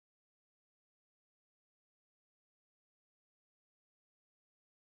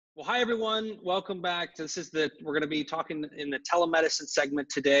Well, hi everyone. Welcome back. We're going to be talking in the telemedicine segment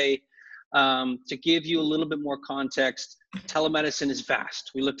today. To give you a little bit more context, telemedicine is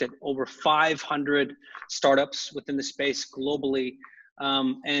vast. We looked at over 500 startups within the space globally.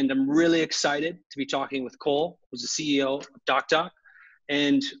 And I'm really excited to be talking with Cole, who's the CEO of DocDoc.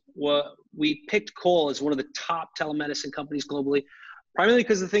 And we picked Cole as one of the top telemedicine companies globally, primarily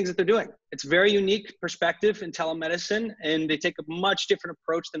because of the things that they're doing. It's a very unique perspective in telemedicine, and they take a much different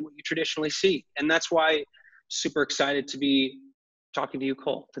approach than what you traditionally see. And that's why I'm super excited to be talking to you,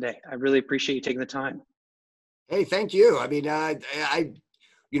 Cole, today. I really appreciate you taking the time. Hey, thank you. I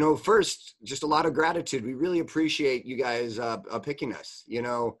mean, first, just a lot of gratitude. We really appreciate you guys picking us.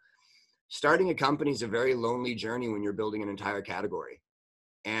 Starting a company is a very lonely journey when you're building an entire category.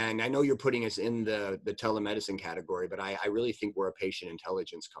 And I know you're putting us in the telemedicine category, but I really think we're a patient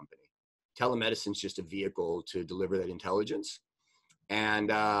intelligence company. Telemedicine is just a vehicle to deliver that intelligence.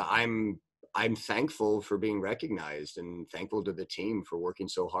 And I'm thankful for being recognized and thankful to the team for working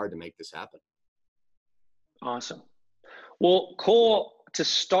so hard to make this happen. Awesome. Well, Cole, to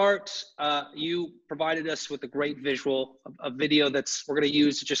start, you provided us with a great visual, a video we're going to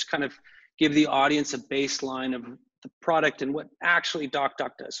use to just kind of give the audience a baseline of the product and what actually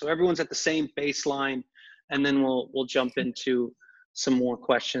DocDoc does. So everyone's at the same baseline, and then we'll jump into some more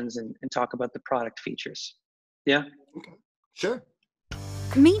questions and talk about the product features. Yeah? Okay. Sure.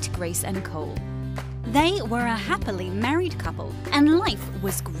 Meet Grace and Cole. They were a happily married couple, and life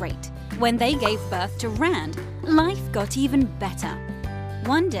was great. When they gave birth to Rand, life got even better.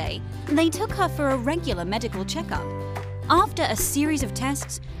 One day, they took her for a regular medical checkup. After a series of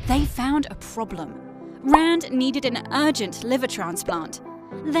tests, they found a problem. Rand needed an urgent liver transplant.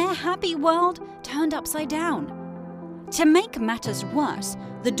 Their happy world turned upside down. To make matters worse,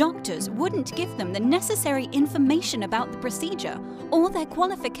 the doctors wouldn't give them the necessary information about the procedure or their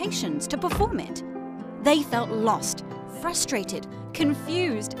qualifications to perform it. They felt lost, frustrated,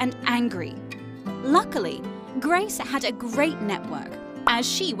 confused, and angry. Luckily, Grace had a great network,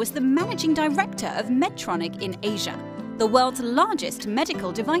 as she was the managing director of Medtronic in Asia, the world's largest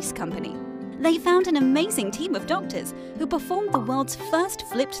medical device company. They found an amazing team of doctors who performed the world's first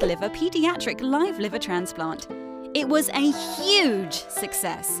flipped liver pediatric live liver transplant. It was a huge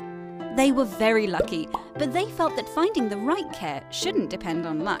success. They were very lucky, but they felt that finding the right care shouldn't depend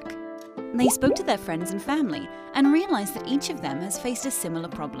on luck. They spoke to their friends and family and realized that each of them has faced a similar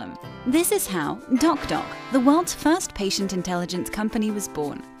problem. This is how DocDoc, the world's first patient intelligence company, was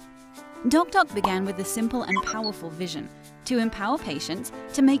born. DocDoc began with a simple and powerful vision to empower patients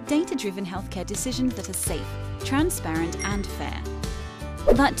to make data-driven healthcare decisions that are safe, transparent, and fair.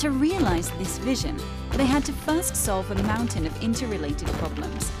 But to realize this vision, they had to first solve a mountain of interrelated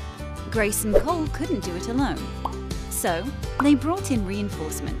problems. Grace and Cole couldn't do it alone. So, they brought in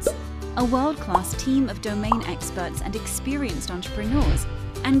reinforcements, a world-class team of domain experts and experienced entrepreneurs,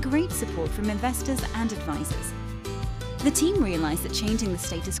 and great support from investors and advisors. The team realized that changing the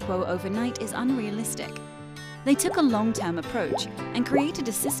status quo overnight is unrealistic. They took a long-term approach and created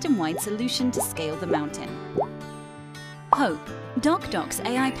a system-wide solution to scale the mountain. Hope, DocDoc's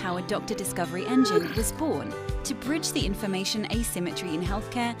AI-powered doctor discovery engine, was born to bridge the information asymmetry in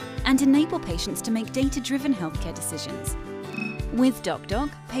healthcare and enable patients to make data-driven healthcare decisions. With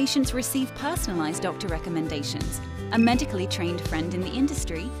DocDoc, patients receive personalized doctor recommendations, a medically trained friend in the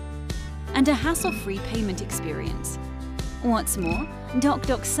industry, and a hassle-free payment experience. What's more,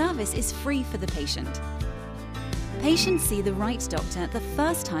 DocDoc's service is free for the patient. Patients see the right doctor the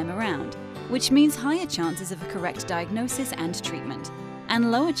first time around, which means higher chances of a correct diagnosis and treatment, and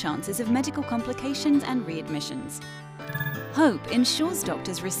lower chances of medical complications and readmissions. Hope ensures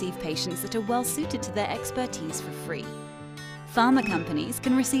doctors receive patients that are well suited to their expertise for free. Pharma companies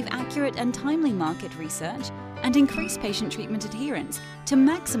can receive accurate and timely market research and increase patient treatment adherence to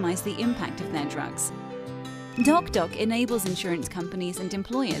maximize the impact of their drugs. DocDoc enables insurance companies and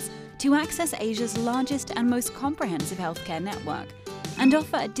employers to access Asia's largest and most comprehensive healthcare network and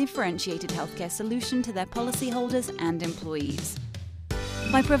offer a differentiated healthcare solution to their policyholders and employees.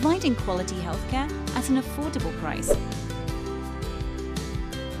 By providing quality healthcare at an affordable price,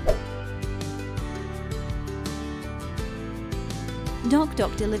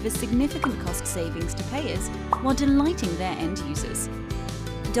 DocDoc delivers significant cost savings to payers while delighting their end users.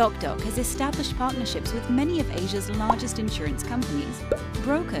 DocDoc has established partnerships with many of Asia's largest insurance companies,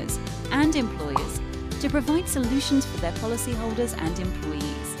 brokers, and employers to provide solutions for their policyholders and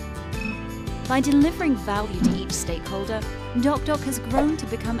employees. By delivering value to each stakeholder, DocDoc has grown to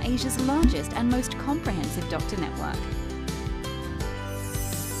become Asia's largest and most comprehensive doctor network.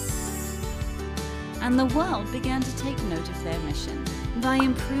 and the world began to take note of their mission. By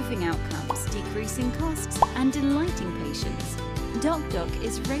improving outcomes, decreasing costs, and delighting patients, DocDoc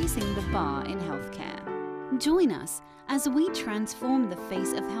is raising the bar in healthcare. Join us as we transform the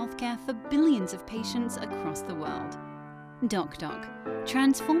face of healthcare for billions of patients across the world. DocDoc,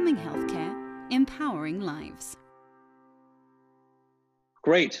 transforming healthcare, empowering lives.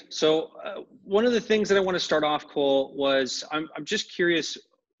 Great. So one of the things that I want to start off, Cole, was I'm just curious,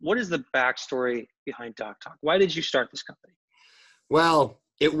 what is the backstory behind DocDoc? Why did you start this company? Well,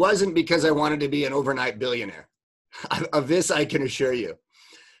 it wasn't because I wanted to be an overnight billionaire. Of this, I can assure you.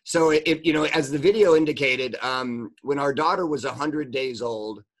 So, as the video indicated, when our daughter was 100 days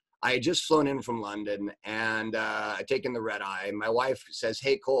old, I had just flown in from London and I'd taken the red eye. My wife says,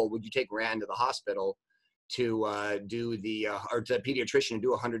 "Hey, Cole, would you take Rand to the hospital to do or to a pediatrician and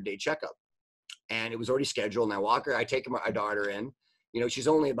do a 100-day checkup?" And it was already scheduled. And I take my daughter in. She's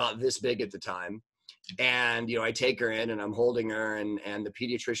only about this big at the time. And, I take her in and I'm holding her and the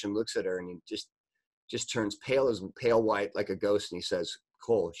pediatrician looks at her and he just turns pale white like a ghost. And he says,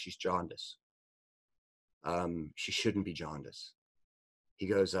 "Cole, she's jaundice. She shouldn't be jaundice." He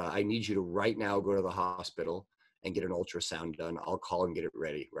goes, "I need you to right now go to the hospital and get an ultrasound done. I'll call and get it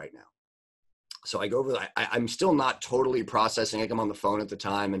ready right now." So I go over, I'm still not totally processing. I'm on the phone at the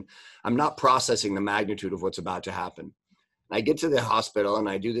time and I'm not processing the magnitude of what's about to happen. I get to the hospital and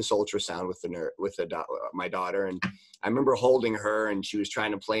I do this ultrasound with my daughter. And I remember holding her and she was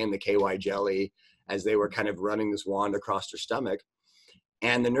trying to play in the KY jelly as they were kind of running this wand across her stomach.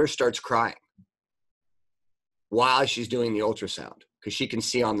 And the nurse starts crying while she's doing the ultrasound because she can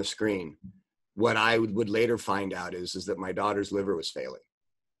see on the screen. What I would later find out is that my daughter's liver was failing.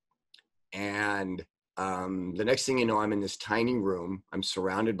 And the next thing you know, I'm in this tiny room. I'm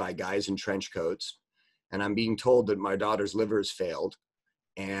surrounded by guys in trench coats. And I'm being told that my daughter's liver has failed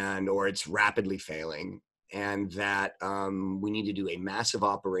or it's rapidly failing and that we need to do a massive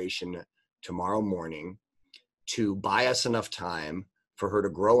operation tomorrow morning to buy us enough time for her to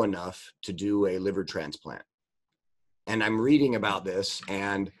grow enough to do a liver transplant. And I'm reading about this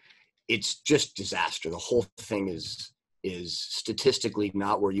and it's just disaster. The whole thing is statistically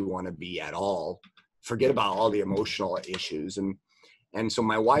not where you want to be at all. Forget about all the emotional issues. And so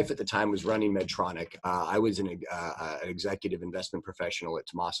my wife at the time was running Medtronic. I was an executive investment professional at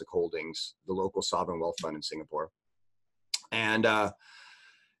Temasek Holdings, the local sovereign wealth fund in Singapore. And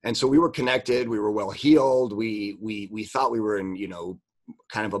so we were connected. We were well heeled. We thought we were in,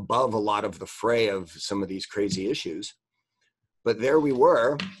 kind of above a lot of the fray of some of these crazy issues. But there we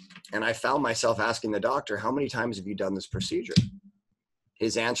were. And I found myself asking the doctor, "How many times have you done this procedure?"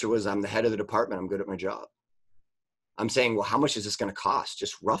 His answer was, "I'm the head of the department. I'm good at my job." I'm saying, "Well, how much is this going to cost?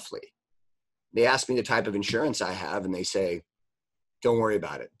 Just roughly." They ask me the type of insurance I have and they say, "Don't worry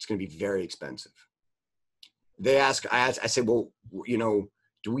about it. It's going to be very expensive." I say, "Well,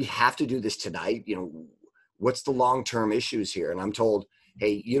 do we have to do this tonight? What's the long-term issues here?" And I'm told,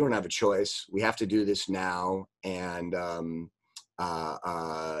 "Hey, you don't have a choice. We have to do this now. And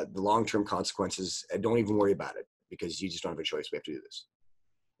the long-term consequences, don't even worry about it because you just don't have a choice. We have to do this."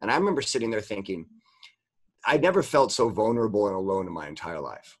 And I remember sitting there thinking, I'd never felt so vulnerable and alone in my entire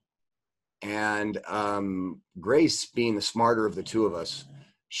life. And Grace, being the smarter of the two of us,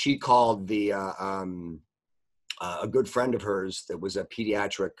 she called a good friend of hers that was a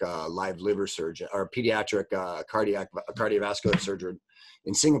pediatric live liver surgeon or pediatric cardiovascular surgeon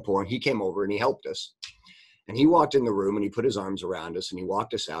in Singapore. And he came over and he helped us. And he walked in the room and he put his arms around us and he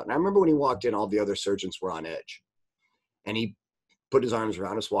walked us out. And I remember when he walked in, all the other surgeons were on edge. And he put his arms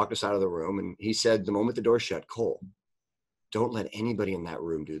around us, walked us out of the room. And he said, the moment the door shut, "Cole, don't let anybody in that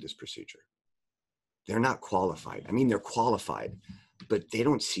room do this procedure. They're not qualified. I mean, they're qualified, but they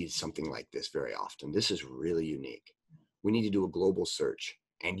don't see something like this very often. This is really unique. We need to do a global search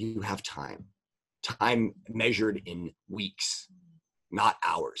and you have time measured in weeks, not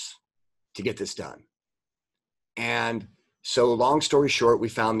hours, to get this done." And so long story short, we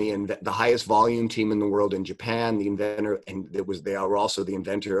found the highest volume team in the world in Japan, the inventor, and they were also the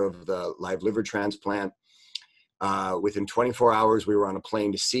inventor of the live liver transplant. Within 24 hours, we were on a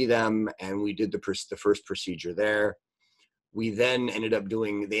plane to see them and we did the first procedure there. They ended up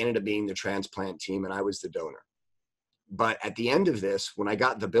being the transplant team and I was the donor. But at the end of this, when I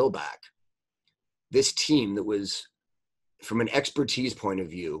got the bill back, this team that was, from an expertise point of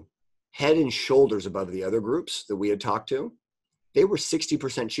view, head and shoulders above the other groups that we had talked to, they were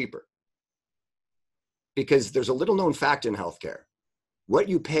 60% cheaper. Because there's a little known fact in healthcare. What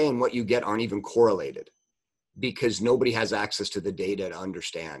you pay and what you get aren't even correlated because nobody has access to the data to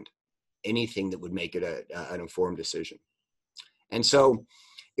understand anything that would make it an informed decision. And so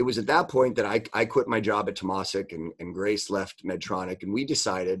it was at that point that I quit my job at Temasek, and Grace left Medtronic, and we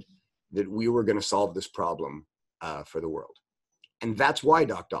decided that we were going to solve this problem for the world. And that's why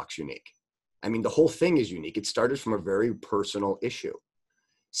DocDoc's unique. I mean, the whole thing is unique. It started from a very personal issue.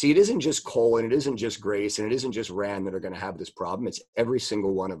 See, it isn't just Cole, and it isn't just Grace, and it isn't just Rand that are going to have this problem. It's every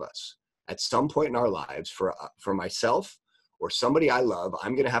single one of us. At some point in our lives, for myself or somebody I love,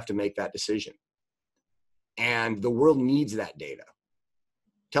 I'm going to have to make that decision. And the world needs that data.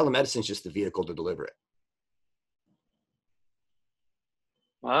 Telemedicine is just the vehicle to deliver it.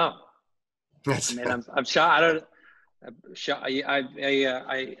 Wow. That's, I mean, I'm shocked.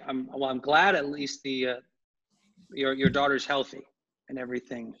 I'm glad at least your daughter's healthy and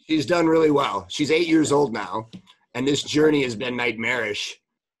everything. She's done really well. She's 8 years old now, and this journey has been nightmarish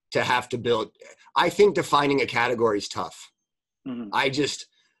to have to build. I think defining a category is tough. Mm-hmm. I just,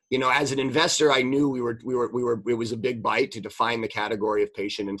 as an investor, I knew it was a big bite to define the category of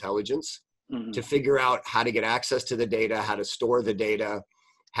patient intelligence, mm-hmm. to figure out how to get access to the data, how to store the data,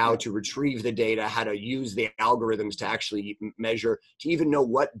 how to retrieve the data, how to use the algorithms to actually measure, to even know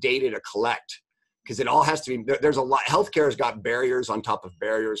what data to collect. Because it all has to be, there's a lot, healthcare has got barriers on top of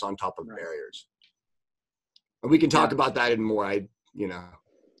barriers on top of barriers. And we can talk about that in more,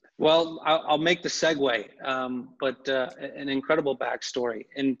 Well, I'll make the segue, but an incredible backstory.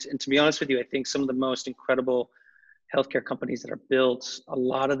 And to be honest with you, I think some of the most incredible healthcare companies that are built, a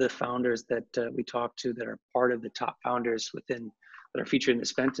lot of the founders that we talk to that are part of the top founders that are featured in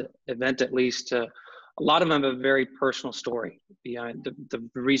this event at least, a lot of them have a very personal story behind the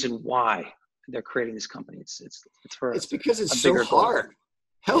reason why they're creating this company. It's because it's so hard.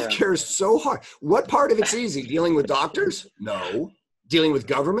 Healthcare is so hard. What part of it's easy? Dealing with doctors? No. Dealing with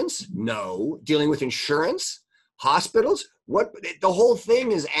governments? No. Dealing with insurance? Hospitals? What? The whole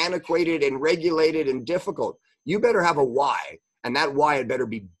thing is antiquated and regulated and difficult. You better have a why, and that why had better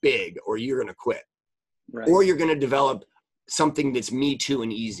be big, or you're going to quit. Right. Or you're going to develop something that's me too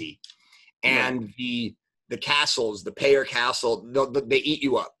and easy. And the castles, the payer castle, they eat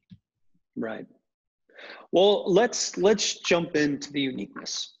you up. Right. Well, let's jump into the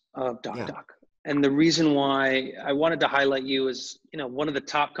uniqueness of DocDoc. Yeah. And the reason why I wanted to highlight you is, one of the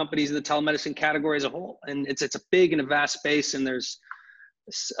top companies in the telemedicine category as a whole. And it's a big and a vast space, and there's,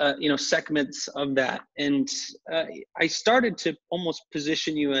 segments of that. And I started to almost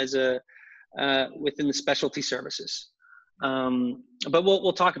position you as within the specialty services. But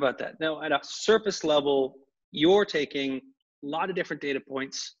we'll talk about that. Now, at a surface level, you're taking a lot of different data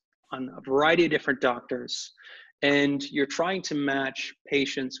points on a variety of different doctors, and you're trying to match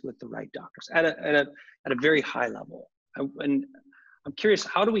patients with the right doctors at a very high level. And I'm curious,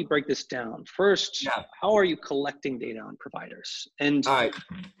 how do we break this down? First, how are you collecting data on providers? And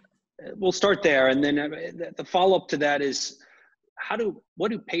we'll start there. And then the follow-up to that is,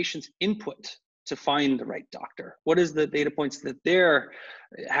 what do patients input to find the right doctor? What is the data points that they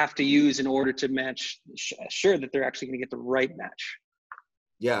have to use in order to sure that they're actually going to get the right match?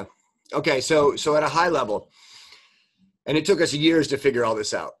 Yeah. Okay. So at a high level, and it took us years to figure all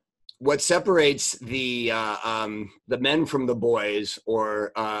this out. What separates the men from the boys,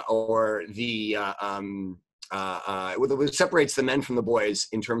 what separates the men from the boys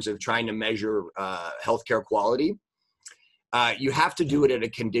in terms of trying to measure healthcare quality, you have to do it at a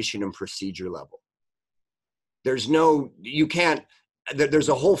condition and procedure level. There's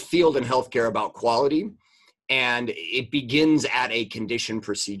a whole field in healthcare about quality, and it begins at a condition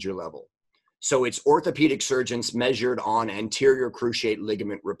procedure level. So it's orthopedic surgeons measured on anterior cruciate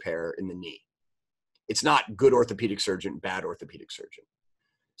ligament repair in the knee. It's not good orthopedic surgeon, bad orthopedic surgeon.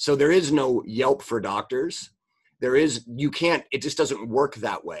 So there is no Yelp for doctors. It just doesn't work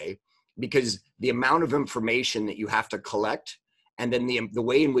that way, because the amount of information that you have to collect, and then the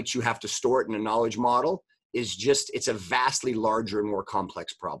way in which you have to store it in a knowledge model it's a vastly larger and more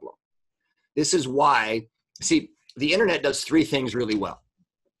complex problem. This is why, the internet does three things really well.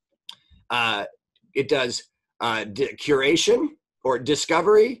 It does curation or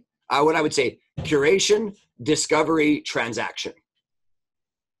discovery. What I would say, curation, discovery, transaction.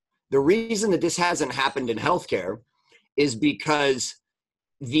 The reason that this hasn't happened in healthcare is because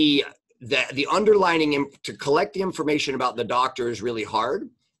the underlining to collect the information about the doctor is really hard,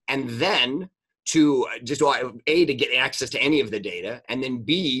 and then to just A, to get access to any of the data, and then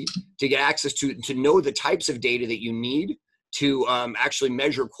B, to get access to know the types of data that you need to actually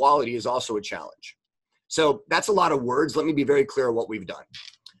measure quality is also a challenge. So that's a lot of words. Let me be very clear on what we've done.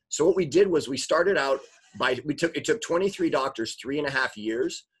 So what we did was we started out it took 23 doctors 3.5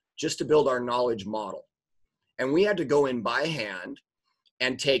 years just to build our knowledge model. And we had to go in by hand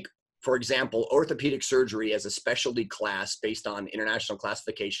and take for example, orthopedic surgery as a specialty class based on international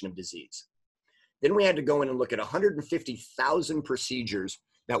classification of disease. Then we had to go in and look at 150,000 procedures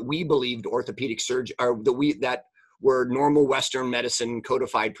that we believed orthopedic surgery, or that were normal Western medicine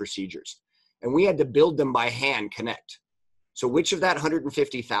codified procedures. And we had to build them by hand, connect. So which of that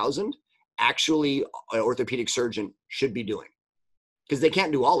 150,000 actually an orthopedic surgeon should be doing? Because they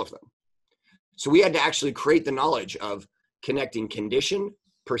can't do all of them. So we had to actually create the knowledge of connecting condition,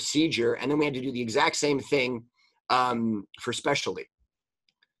 procedure, and then we had to do the exact same thing for specialty.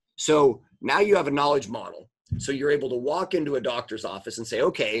 So now you have a knowledge model. So you're able to walk into a doctor's office and say,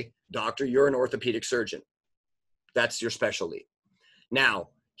 okay, doctor, you're an orthopedic surgeon. That's your specialty. Now,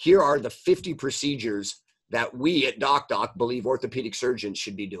 here are the 50 procedures that we at DocDoc believe orthopedic surgeons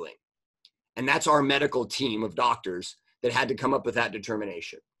should be doing. And that's our medical team of doctors that had to come up with that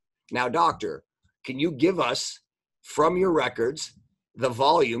determination. Now, doctor, can you give us from your records the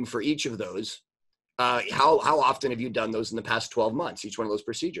volume for each of those? How often have you done those in the past 12 months, each one of those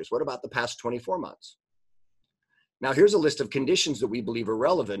procedures? What about the past 24 months? Now, here's a list of conditions that we believe are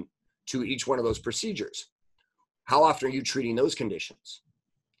relevant to each one of those procedures. How often are you treating those conditions?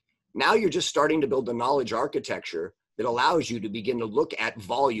 Now you're just starting to build a knowledge architecture that allows you to begin to look at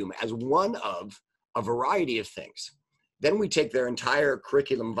volume as one of a variety of things. Then we take their entire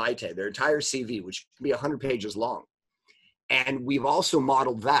curriculum vitae, their entire CV, which can be 100 pages long. And we've also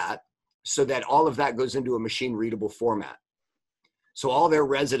modeled that so that all of that goes into a machine readable format. So all their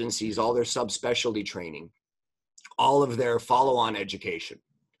residencies, all their subspecialty training, all of their follow-on education,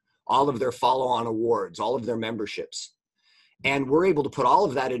 all of their follow-on awards, all of their memberships. And we're able to put all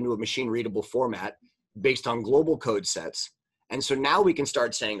of that into a machine readable format based on global code sets. And so now we can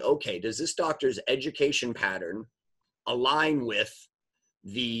start saying, okay, does this doctor's education pattern align with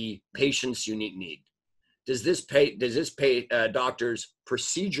the patient's unique need? Does this doctor's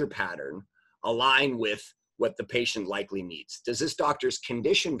procedure pattern align with what the patient likely needs? Does this doctor's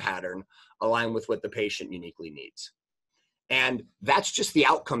condition pattern align with what the patient uniquely needs? And that's just the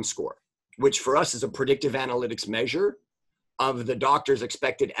outcome score, which for us is a predictive analytics measure of the doctor's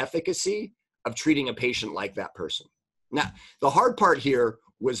expected efficacy of treating a patient like that person. Now, the hard part here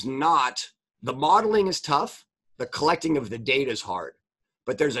was not, the modeling is tough, the collecting of the data is hard,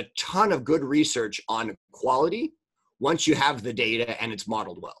 but there's a ton of good research on quality once you have the data and it's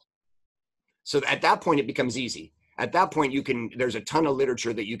modeled well. So at that point, it becomes easy. At that point, there's a ton of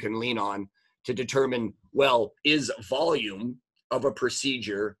literature that you can lean on to determine, well, is volume of a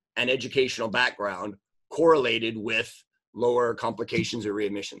procedure and educational background correlated with lower complications or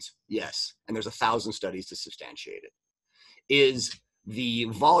readmissions? Yes. And there's 1,000 studies to substantiate it. Is the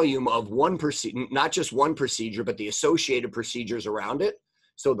volume of one procedure, not just one procedure, but the associated procedures around it,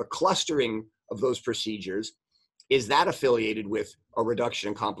 so the clustering of those procedures, is that affiliated with a reduction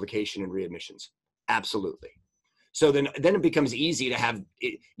in complication and readmissions? Absolutely. So then it becomes easy to have,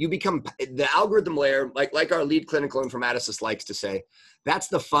 you become the algorithm layer, like our lead clinical informaticist likes to say, that's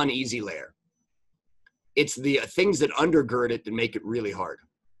the fun, easy layer. It's the things that undergird it that make it really hard.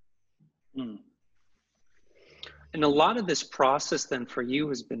 Hmm. And a lot of this process then for you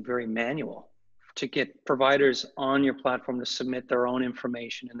has been very manual to get providers on your platform to submit their own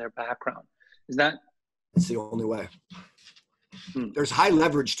information and their background. Is that? It's the only way. There's high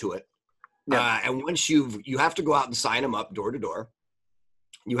leverage to it. Yeah. And once you have to go out and sign them up door to door.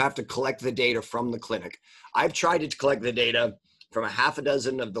 You have to collect the data from the clinic. I've tried to collect the data from 6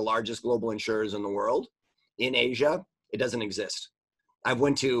 of the largest global insurers in the world. In Asia, it doesn't exist. I've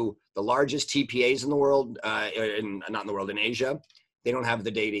went to the largest TPAs in the world, in Asia. They don't have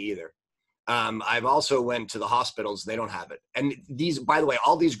the data either. I've also went to the hospitals. They don't have it. And these, by the way,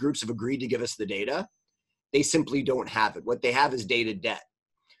 all these groups have agreed to give us the data. They simply don't have it. What they have is data debt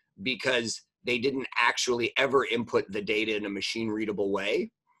because they didn't actually ever input the data in a machine readable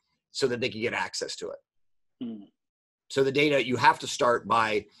way so that they could get access to it. So the data, you have to start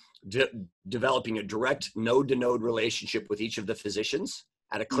by developing a direct node-to-node relationship with each of the physicians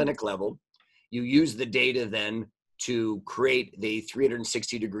at a clinic level. You use the data then to create the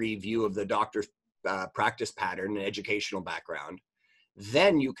 360-degree view of the doctor's practice pattern and educational background.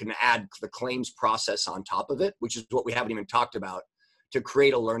 Then you can add the claims process on top of it, which is what we haven't even talked about, to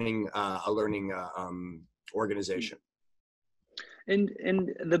create a learning organization. And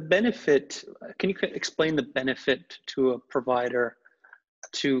the benefit, can you explain the benefit to a provider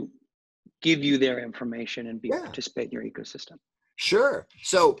to give you their information and participate in your ecosystem? Sure.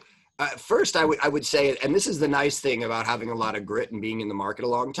 So first I would say, and this is the nice thing about having a lot of grit and being in the market a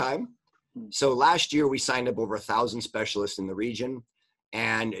long time. So last year we signed up over 1,000 specialists in the region,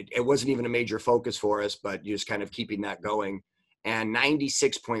 and it wasn't even a major focus for us, but just kind of keeping that going. and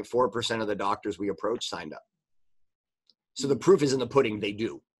 96.4% of the doctors we approached signed up. So the proof is in the pudding, they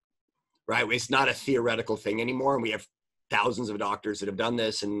do, right? It's not a theoretical thing anymore. And we have thousands of doctors that have done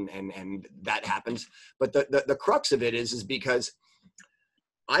this, and that happens. But the crux of it is because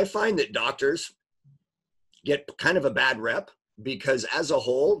I find that doctors get kind of a bad rep, because as a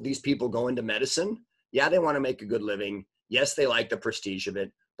whole, these people go into medicine. Yeah, they want to make a good living. Yes, they like the prestige of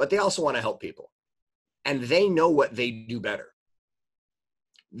it, but they also want to help people. And they know what they do better.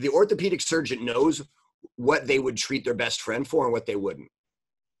 The orthopedic surgeon knows what they would treat their best friend for and what they wouldn't.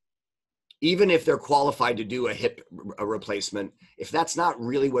 Even if they're qualified to do a hip replacement, if that's not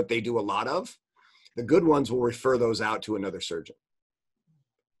really what they do a lot of, the good ones will refer those out to another surgeon.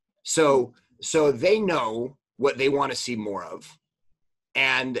 So they know what they want to see more of,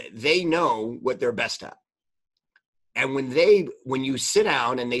 and they know what they're best at. And when you sit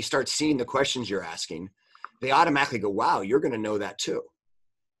down and they start seeing the questions you're asking, they automatically go, wow, you're going to know that too.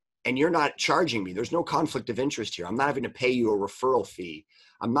 And you're not charging me. There's no conflict of interest here. I'm not having to pay you a referral fee.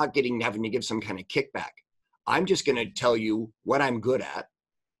 I'm not having to give some kind of kickback. I'm just going to tell you what I'm good at.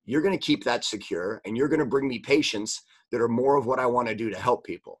 You're going to keep that secure, and you're going to bring me patients that are more of what I want to do to help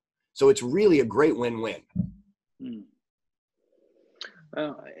people. So it's really a great win-win.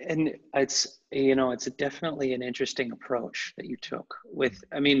 And it's definitely an interesting approach that you took with,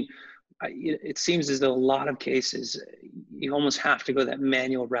 it seems as though a lot of cases, you almost have to go that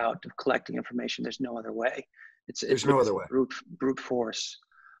manual route of collecting information. There's no other way. There's no other way. Brute force.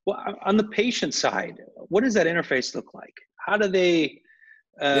 Well, on the patient side, what does that interface look like? How do they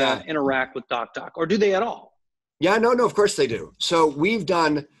interact with doc, or do they at all? Yeah, no, of course they do. So we've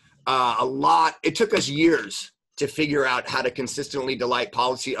done a lot. It took us years to figure out how to consistently delight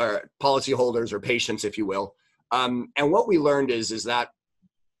policyholders or patients, if you will. And what we learned is that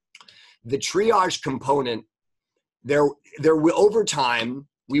the triage component, there will, over time,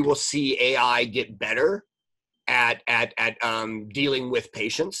 we will see AI get better at dealing with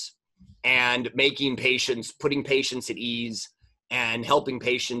patients and putting patients at ease and helping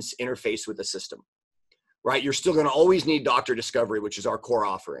patients interface with the system, right? You're still going to always need doctor discovery, which is our core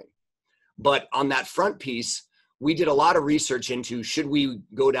offering. But on that front piece, we did a lot of research into, should we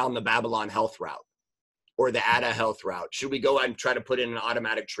go down the Babylon Health route or the Ada Health route? Should we go and try to put in an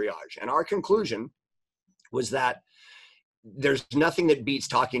automatic triage? And our conclusion was that there's nothing that beats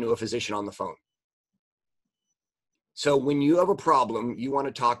talking to a physician on the phone. So when you have a problem, you want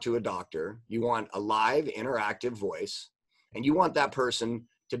to talk to a doctor, you want a live interactive voice, and you want that person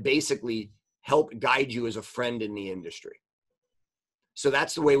to basically help guide you as a friend in the industry. So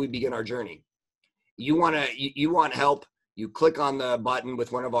that's the way we begin our journey. You want help, you click on the button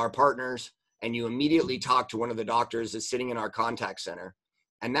with one of our partners, and you immediately talk to one of the doctors that's sitting in our contact center.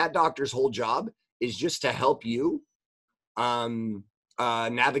 And that doctor's whole job is just to help you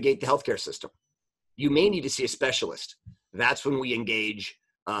navigate the healthcare system. You may need to see a specialist. That's when we engage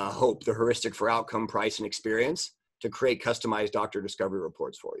HOPE, the heuristic for outcome, price, and experience, to create customized doctor discovery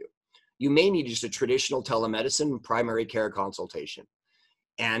reports for you. You may need just a traditional telemedicine primary care consultation.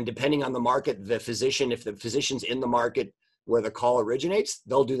 And depending on the market, if the physician's in the market where the call originates,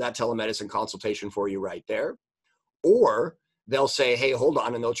 they'll do that telemedicine consultation for you right there. Or they'll say, hey, hold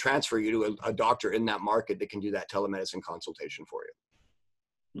on, and they'll transfer you to a doctor in that market that can do that telemedicine consultation for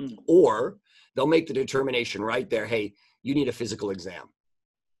you. Or they'll make the determination right there, hey, you need a physical exam.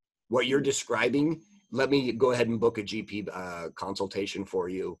 What you're describing, let me go ahead and book a GP consultation for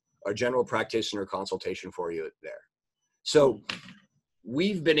you, a general practitioner consultation for you there. So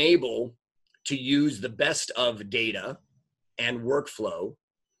we've been able to use the best of data and workflow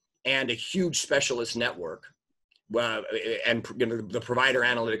and a huge specialist network and the provider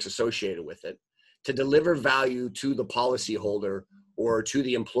analytics associated with it to deliver value to the policyholder or to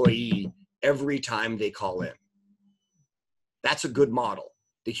the employee every time they call in. That's a good model.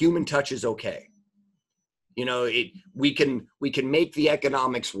 The human touch is okay. You know, we can make the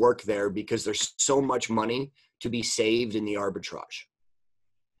economics work there because there's so much money to be saved in the arbitrage.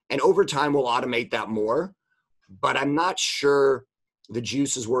 And over time, we'll automate that more, but I'm not sure the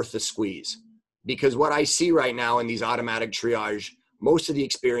juice is worth the squeeze, because what I see right now in these automatic triage, most of the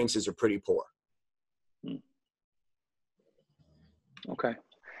experiences are pretty poor. Okay.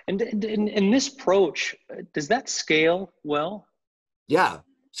 And this approach, does that scale well? Yeah,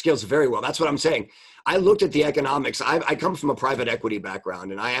 scales very well. That's what I'm saying. I looked at the economics. I come from a private equity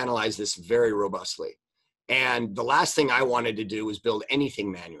background, and I analyze this very robustly. And the last thing I wanted to do was build anything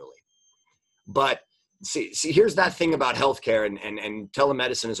manually. But see, here's that thing about healthcare, and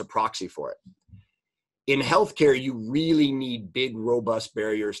telemedicine is a proxy for it. In healthcare, you really need big, robust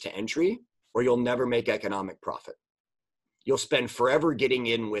barriers to entry, or you'll never make economic profit. You'll spend forever getting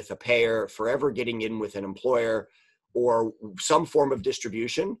in with a payer, forever getting in with an employer, or some form of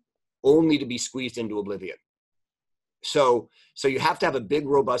distribution, only to be squeezed into oblivion. So you have to have a big,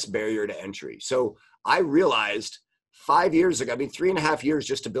 robust barrier to entry. So I realized 5 years ago, 3.5 years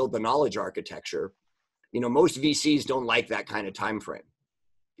just to build the knowledge architecture. Most VCs don't like that kind of time frame.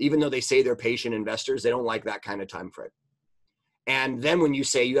 Even though they say they're patient investors, they don't like that kind of time frame. And then when you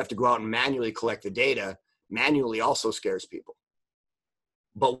say you have to go out and manually collect the data, manually also scares people.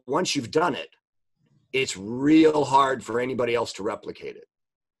 But once you've done it, it's real hard for anybody else to replicate it.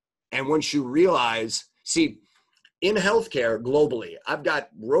 And once you realize, see, in healthcare globally, I've got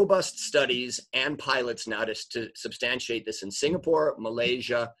robust studies and pilots now to substantiate this in Singapore,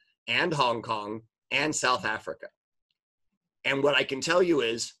 Malaysia, and Hong Kong, and South Africa. And what I can tell you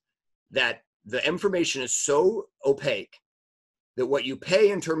is that the information is so opaque that what you pay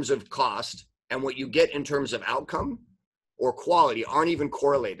in terms of cost and what you get in terms of outcome or quality aren't even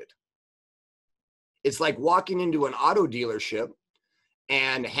correlated. It's like walking into an auto dealership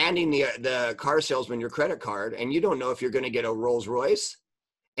and handing the car salesman your credit card, and you don't know if you're going to get a Rolls Royce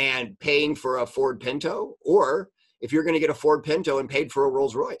and paying for a Ford Pinto, or if you're going to get a Ford Pinto and paid for a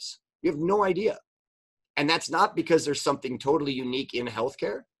Rolls Royce. You have no idea. And that's not because there's something totally unique in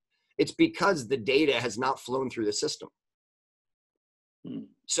healthcare. It's because the data has not flown through the system.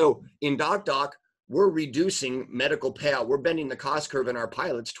 So in DocDoc, we're reducing medical payout. We're bending the cost curve in our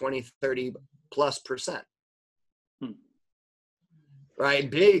pilots 20, 30+%.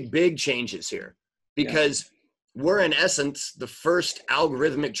 Right? Big changes here, because we're in essence the first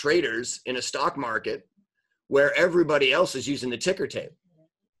algorithmic traders in a stock market where everybody else is using the ticker tape.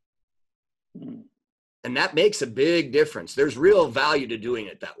 And that makes a big difference. There's real value to doing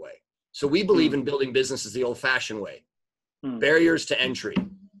it that way. So we believe in building businesses the old-fashioned way. Barriers to entry,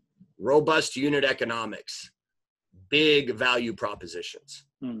 robust unit economics, big value propositions,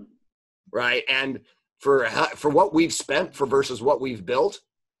 right? And for what we've spent versus what we've built,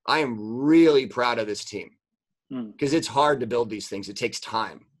 I am really proud of this team, because it's hard to build these things. It takes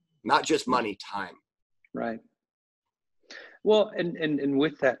time, not just money, time. Right. Well, and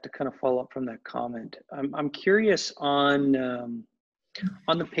with that, to kind of follow up from that comment, I'm curious on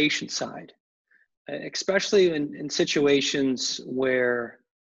the patient side, especially in situations where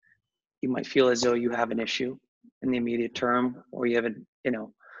you might feel as though you have an issue in the immediate term, or you have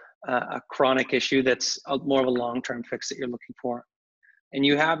a chronic issue that's more of a long-term fix that you're looking for. And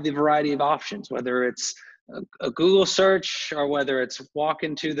you have the variety of options, whether it's a Google search, or whether it's walk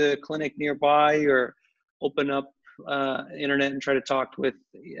into the clinic nearby, or open up internet and try to talk with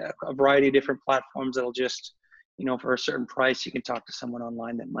a variety of different platforms that'll just, for a certain price, you can talk to someone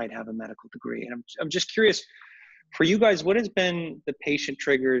online that might have a medical degree. And I'm just curious, for you guys, what has been the patient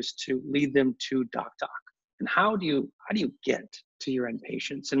triggers to lead them to DocDoc? And how do you get to your end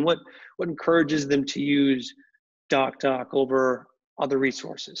patients, and what encourages them to use DocDoc over other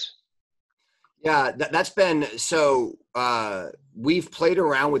resources? Yeah, that's been, so we've played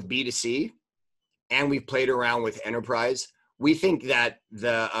around with B2C and we've played around with enterprise. We think that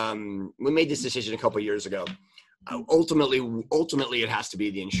we made this decision a couple of years ago. Ultimately it has to be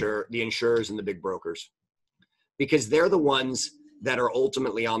the insurers and the big brokers, because they're the ones that are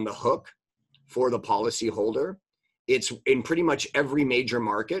ultimately on the hook for the policy holder. It's in pretty much every major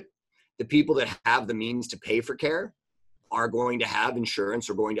market. The people that have the means to pay for care are going to have insurance,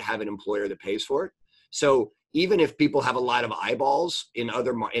 or going to have an employer that pays for it. So even if people have a lot of eyeballs in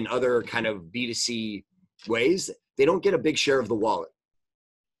other kind of B2C ways, they don't get a big share of the wallet.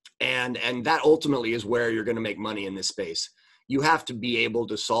 And that ultimately is where you're going to make money in this space. You have to be able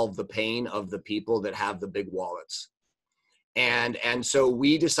to solve the pain of the people that have the big wallets. And so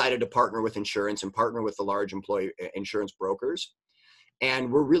we decided to partner with insurance and partner with the large employee insurance brokers.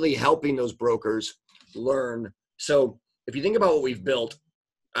 And we're really helping those brokers learn. So if you think about what we've built,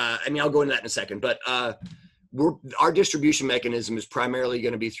 I'll go into that in a second, but our distribution mechanism is primarily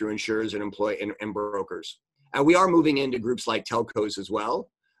going to be through insurers and and brokers. And we are moving into groups like telcos as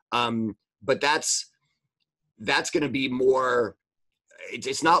well. But that's going to be more,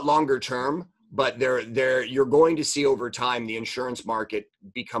 it's not longer term, but you're going to see over time the insurance market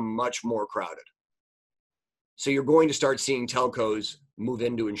become much more crowded. So you're going to start seeing telcos move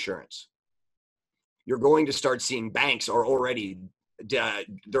into insurance. You're going to start seeing banks are already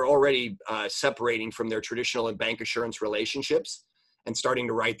separating from their traditional bank insurance relationships and starting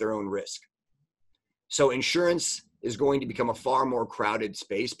to write their own risk. So insurance is going to become a far more crowded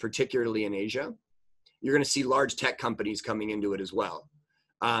space, particularly in Asia. You're going to see large tech companies coming into it as well.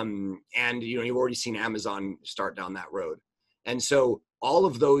 And you've already seen Amazon start down that road. And so all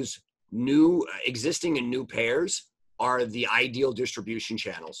of those new existing and new payers are the ideal distribution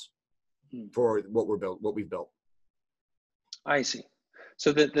channels for what we've built. I see.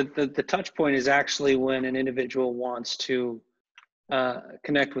 So the touch point is actually when an individual wants to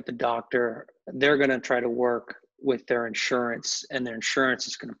connect with the doctor, they're going to try to work with their insurance, and their insurance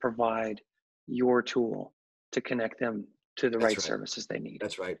is going to provide your tool to connect them to the right services they need.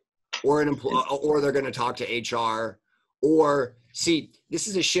 That's right. Or or they're going to talk to HR. Or see, this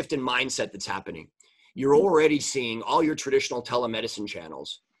is a shift in mindset that's happening. You're already seeing all your traditional telemedicine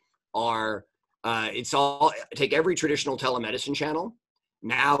channels are, take every traditional telemedicine channel,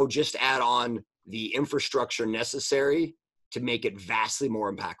 now just add on the infrastructure necessary to make it vastly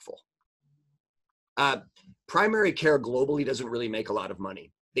more impactful. Primary care globally doesn't really make a lot of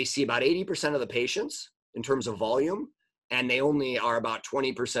money. They see about 80% of the patients in terms of volume, and they only are about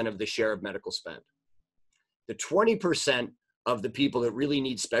 20% of the share of medical spend. The 20% of the people that really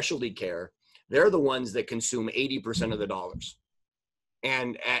need specialty care, they're the ones that consume 80% of the dollars.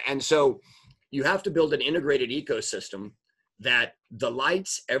 And so you have to build an integrated ecosystem that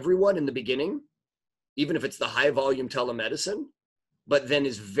delights everyone in the beginning, even if it's the high volume telemedicine, but then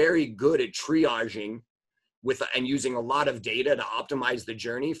is very good at triaging and using a lot of data to optimize the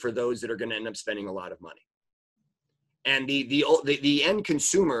journey for those that are going to end up spending a lot of money. And the end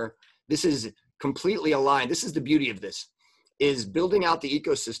consumer, this is completely aligned. This is the beauty of this, is building out the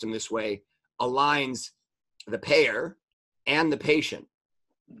ecosystem this way aligns the payer and the patient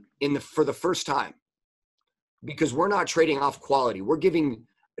for the first time, because we're not trading off quality. We're giving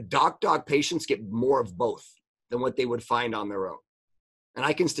doc patients get more of both than what they would find on their own. And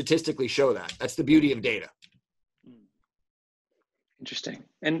I can statistically show that. That's the beauty of data. Interesting.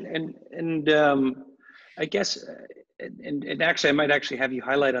 And I guess, and actually, I might actually have you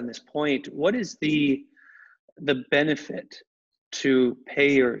highlight on this point. What is the benefit to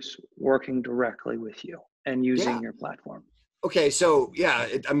payers working directly with you and using your platform? Okay, so yeah,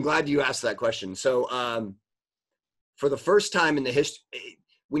 I'm glad you asked that question. So for the first time in the history,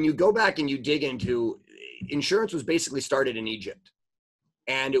 when you go back and you dig into, insurance was basically started in Egypt.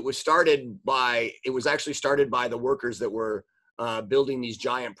 And it was actually started by the workers that were building these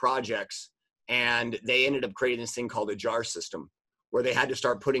giant projects. And they ended up creating this thing called a jar system, where they had to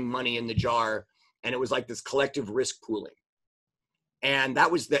start putting money in the jar. And it was like this collective risk pooling. And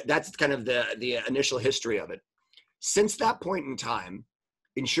that's kind of the initial history of it. Since that point in time,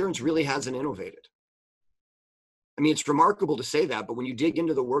 insurance really hasn't innovated. I mean, it's remarkable to say that, but when you dig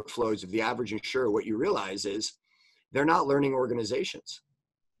into the workflows of the average insurer, what you realize is they're not learning organizations.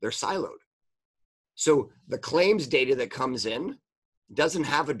 They're siloed. So the claims data that comes in doesn't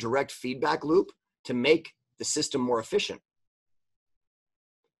have a direct feedback loop to make the system more efficient.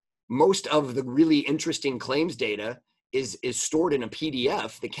 Most of the really interesting claims data is stored in a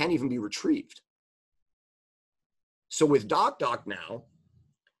PDF that can't even be retrieved. So with DocDoc now,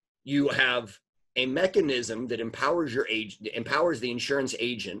 you have a mechanism that empowers the insurance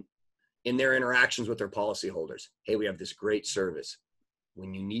agent in their interactions with their policyholders. Hey, we have this great service.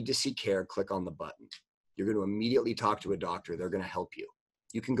 When you need to seek care, click on the button. You're going to immediately talk to a doctor. They're going to help you.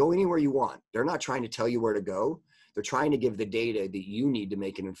 You can go anywhere you want. They're not trying to tell you where to go. They're trying to give the data that you need to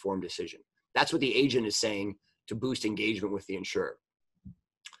make an informed decision. That's what the agent is saying to boost engagement with the insurer.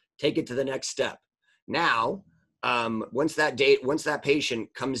 Take it to the next step. Now, once that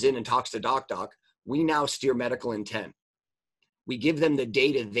patient comes in and talks to DocDoc, we now steer medical intent. We give them the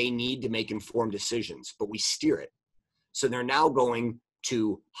data they need to make informed decisions, but we steer it. So they're now going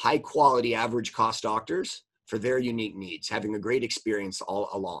to high quality average cost doctors for their unique needs, having a great experience all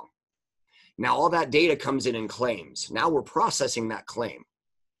along. Now all that data comes in claims. Now we're processing that claim.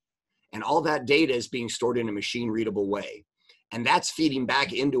 And all that data is being stored in a machine readable way. And that's feeding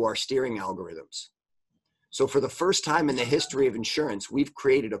back into our steering algorithms. So for the first time in the history of insurance, we've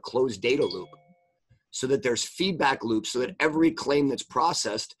created a closed data loop so that there's feedback loops so that every claim that's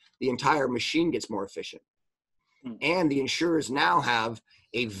processed, the entire machine gets more efficient. And the insurers now have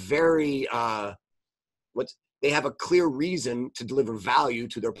a very, they have a clear reason to deliver value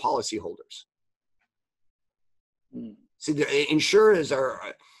to their policyholders. See, the insurers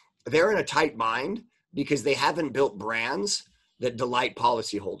they're in a tight bind because they haven't built brands that delight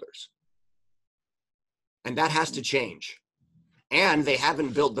policyholders. And that has to change. And they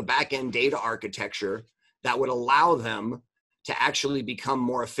haven't built the back-end data architecture that would allow them to actually become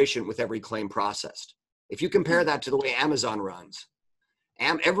more efficient with every claim processed. If you compare that to the way Amazon runs,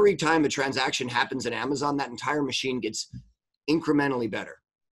 every time a transaction happens in Amazon, that entire machine gets incrementally better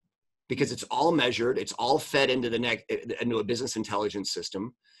because it's all measured, it's all fed into into a business intelligence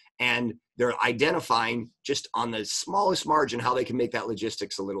system, and they're identifying just on the smallest margin how they can make that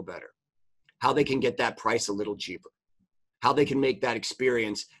logistics a little better, how they can get that price a little cheaper. how they can make that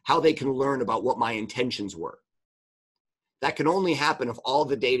experience, how they can learn about what my intentions were. That can only happen if all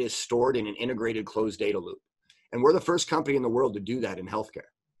the data is stored in an integrated closed data loop. And we're the first company in the world to do that in healthcare.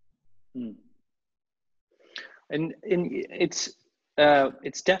 Hmm. And it's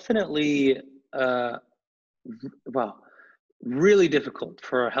definitely really difficult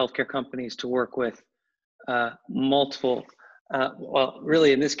for healthcare companies to work with multiple.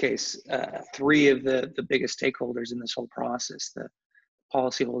 Really, in this case, three of the biggest stakeholders in this whole process: the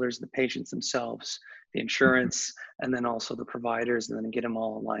policyholders, the patients themselves, the insurance, and then also the providers, and then get them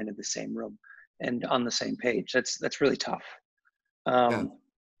all aligned in the same room and on the same page. That's really tough. Yeah.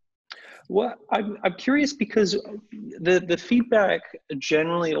 Well, I'm curious because the feedback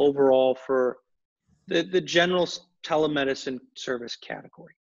generally overall for the general telemedicine service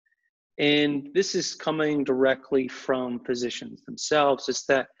category, and this is coming directly from physicians themselves, is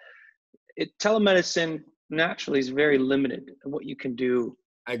that telemedicine naturally is very limited in what you can do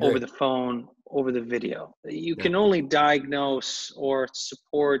over the phone, over the video. You can only diagnose or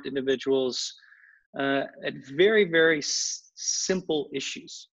support individuals at very, very simple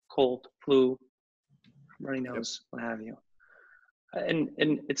issues: cold, flu, runny nose, what have you. And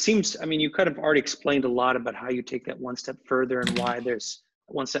it seems, I mean, you kind of already explained a lot about how you take that one step further and why there's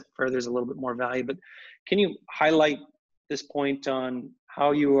one step further is a little bit more value. But can you highlight this point on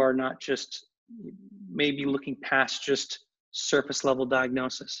how you are not just maybe looking past just surface level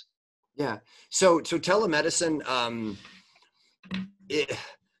diagnosis? Yeah. So telemedicine,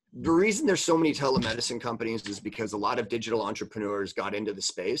 the reason there's so many telemedicine companies is because a lot of digital entrepreneurs got into the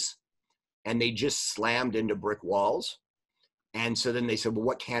space and they just slammed into brick walls. And so then they said, well,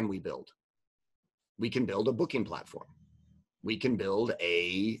 what can we build? We can build a booking platform. We can build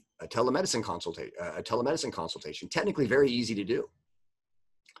a telemedicine consultation, technically very easy to do.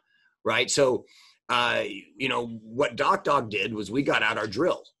 Right. So, what DocDog did was we got out our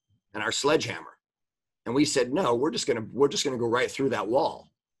drill and our sledgehammer and we said, no, we're just going to go right through that wall.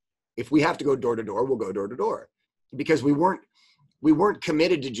 If we have to go door to door, we'll go door to door, because we weren't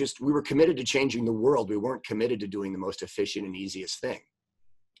committed to we were committed to changing the world. We weren't committed to doing the most efficient and easiest thing.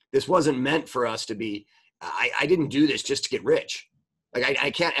 This wasn't meant for us to be, I didn't do this just to get rich. Like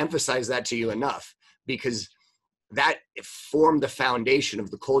I can't emphasize that to you enough, because that formed the foundation of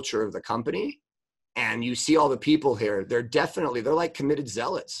the culture of the company. And you see all the people here, they're like committed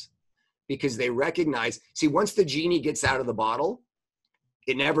zealots, because they recognize, once the genie gets out of the bottle,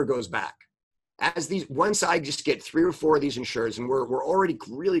 it never goes back. Once I just get 3 or 4 of these insurers, and we're already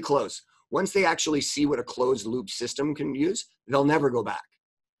really close. Once they actually see what a closed loop system can use, they'll never go back.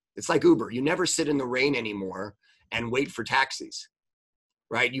 It's like Uber. You never sit in the rain anymore and wait for taxis,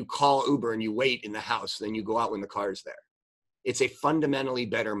 right? You call Uber and you wait in the house, then you go out when the car is there. It's a fundamentally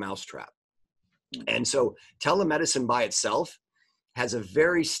better mousetrap. And so telemedicine by itself has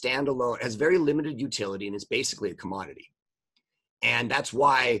very limited utility, and it's basically a commodity. And that's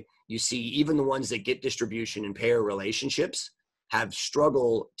why you see even the ones that get distribution and payer relationships have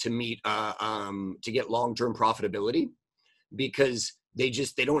struggled to get long-term profitability, because they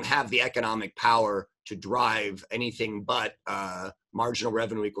don't have the economic power to drive anything but marginal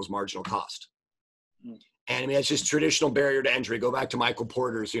revenue equals marginal cost. And I mean, it's just traditional barrier to entry. Go back to Michael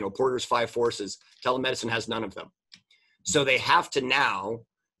Porter's, Porter's 5 forces. Telemedicine has none of them. So they have to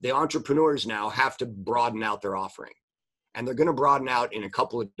the entrepreneurs now have to broaden out their offering. And they're going to broaden out in a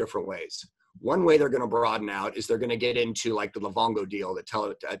couple of different ways. One way they're going to broaden out is they're going to get into like the Livongo deal that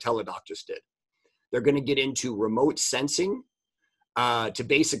Teladoc just did. They're going to get into remote sensing to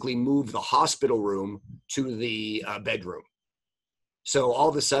basically move the hospital room to the bedroom. So all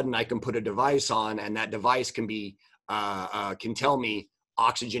of a sudden I can put a device on, and that device can tell me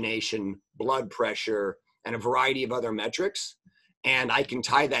oxygenation, blood pressure, and a variety of other metrics. And I can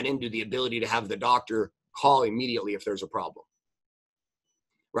tie that into the ability to have the doctor call immediately if there's a problem,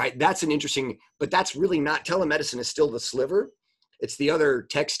 right? That's an interesting, but that's really not, telemedicine is still the sliver. It's the other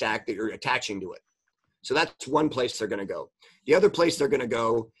tech stack that you're attaching to it. So that's one place they're going to go. The other place they're going to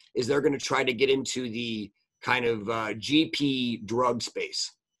go is they're going to try to get into the kind of GP drug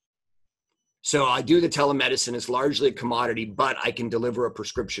space. So I do the telemedicine, it's largely a commodity, but I can deliver a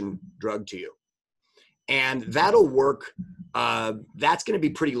prescription drug to you. And that'll work. That's going to be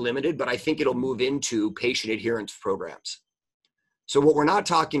pretty limited, but I think it'll move into patient adherence programs. So what we're not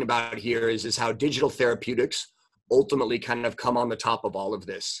talking about here is how digital therapeutics ultimately kind of come on the top of all of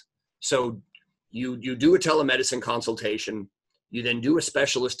this. So you do a telemedicine consultation, you then do a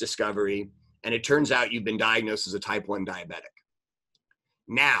specialist discovery, and it turns out you've been diagnosed as a type 1 diabetic.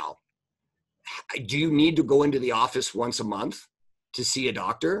 Now, do you need to go into the office once a month to see a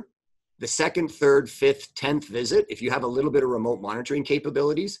doctor? the second, third, fifth, 10th visit, if you have a little bit of remote monitoring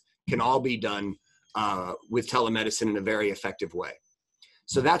capabilities, can all be done with telemedicine in a very effective way.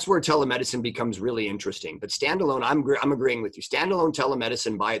 So that's where telemedicine becomes really interesting. But standalone, I'm agreeing with you. Standalone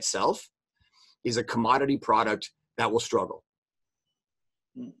telemedicine by itself is a commodity product that will struggle.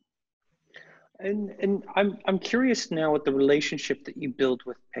 And I'm curious now with the relationship that you build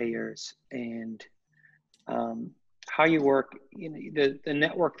with payers and how you work, the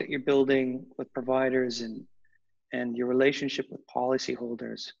network that you're building with providers and your relationship with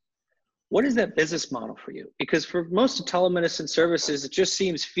policyholders. What is that business model for you? Because for most of telemedicine services, it just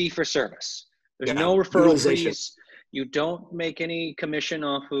seems fee for service. There's no referral fees. You don't make any commission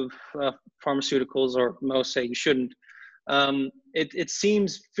off of pharmaceuticals, or most say you shouldn't. It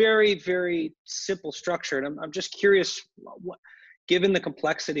seems very, very simple structure. And I'm just curious, given the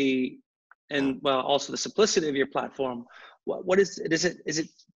complexity and also the simplicity of your platform, what is it? Is it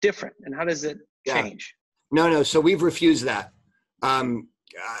different? And how does it change? No. So we've refused that.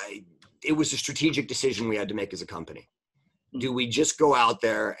 It was a strategic decision we had to make as a company. Do we just go out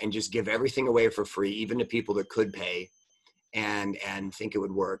there and just give everything away for free, even to people that could pay and think it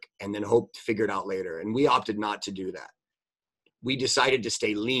would work, and then hope to figure it out later? And we opted not to do that. We decided to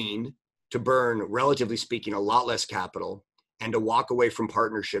stay lean, to burn, relatively speaking, a lot less capital, and to walk away from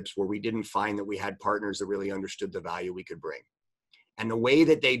partnerships where we didn't find that we had partners that really understood the value we could bring. And the way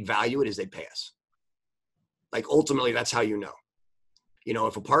that they'd value it is they'd pay us. Like, ultimately, that's how you know.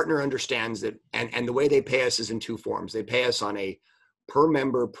 If a partner understands that, and the way they pay us is in two forms. They pay us on a per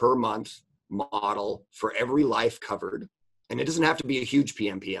member per month model for every life covered. And it doesn't have to be a huge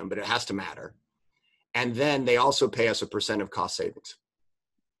PMPM, but it has to matter. And then they also pay us a % of cost savings.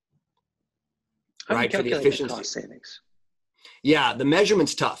 How do you calculate the cost savings? Yeah, the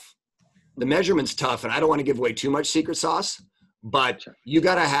measurement's tough. And I don't want to give away too much secret sauce, but you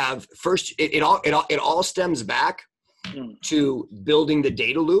got to have first, it all stems back to building the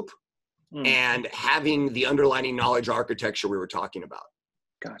data loop and having the underlying knowledge architecture we were talking about.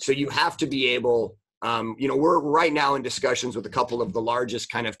 Gotcha. So you have to be able, we're right now in discussions with a couple of the largest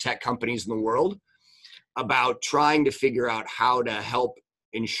kind of tech companies in the world about trying to figure out how to help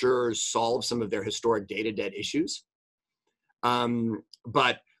insurers solve some of their historic data debt issues.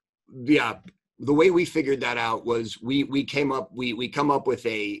 But yeah, the way we figured that out was we come up with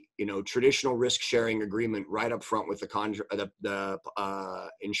a traditional risk sharing agreement right up front with the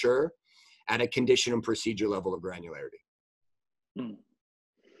insurer at a condition and procedure level of granularity.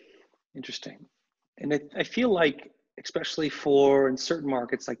 Interesting. And I feel like, especially in certain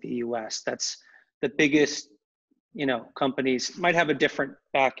markets like the US, that's the biggest, companies might have a different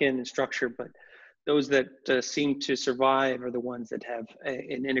back end and structure, but those that seem to survive are the ones that have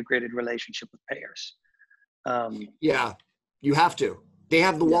an integrated relationship with payers. Yeah, you have to. They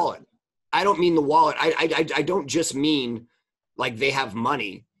have the wallet. I don't mean the wallet. I don't just mean like they have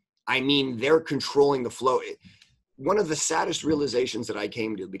money. I mean, they're controlling the flow. One of the saddest realizations that I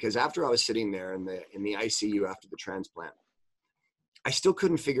came to, because after I was sitting there in the ICU after the transplant, I still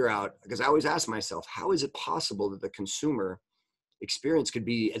couldn't figure out, because I always asked myself, how is it possible that the consumer experience could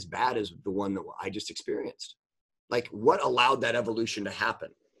be as bad as the one that I just experienced? Like, what allowed that evolution to happen?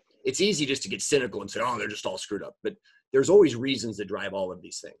 It's easy just to get cynical and say, oh, they're just all screwed up. But there's always reasons that drive all of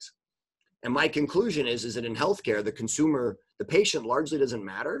these things. And my conclusion is that in healthcare, the patient largely doesn't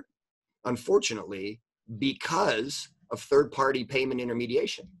matter, unfortunately, because of third-party payment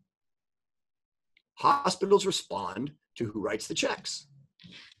intermediation. Hospitals respond to who writes the checks.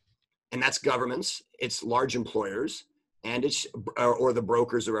 And that's governments, it's large employers, and it's or the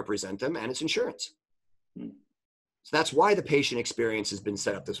brokers that represent them, and it's insurance. So that's why the patient experience has been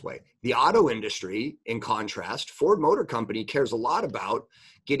set up this way. The auto industry, in contrast, Ford Motor Company cares a lot about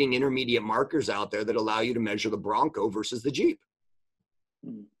getting intermediate markers out there that allow you to measure the Bronco versus the Jeep.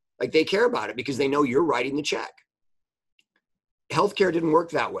 Like, they care about it because they know you're writing the check. Healthcare didn't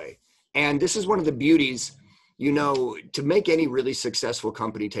work that way. And this is one of the beauties, to make any really successful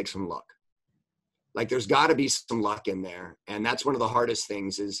company takes some luck. Like, there's got to be some luck in there. And that's one of the hardest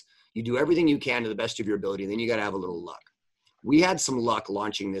things is you do everything you can to the best of your ability, and then you got to have a little luck. We had some luck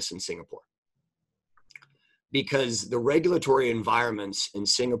launching this in Singapore because the regulatory environments in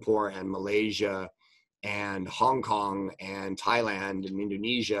Singapore and Malaysia and Hong Kong and Thailand and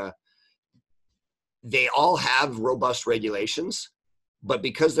Indonesia, they all have robust regulations, but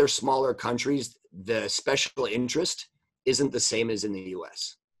because they're smaller countries, the special interest isn't the same as in the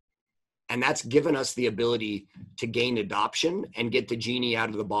US. And that's given us the ability to gain adoption and get the genie out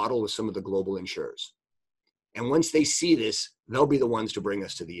of the bottle with some of the global insurers. And once they see this, they'll be the ones to bring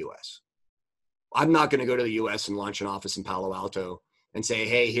us to the US. I'm not going to go to the US and launch an office in Palo Alto and say,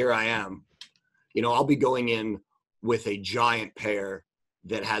 hey, here I am. You know, I'll be going in with a giant payer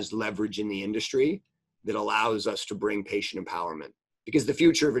that has leverage in the industry that allows us to bring patient empowerment. Because the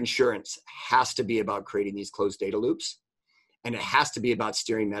future of insurance has to be about creating these closed data loops, and it has to be about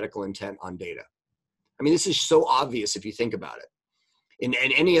steering medical intent on data. I mean, this is so obvious if you think about it. In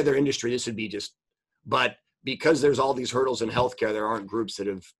any other industry, this would be just, but because there's all these hurdles in healthcare, there aren't groups that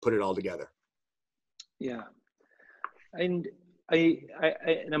have put it all together. Yeah. And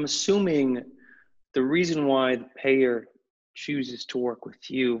I'm assuming the reason why the payer chooses to work with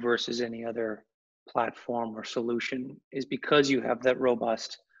you versus any other platform or solution is because you have that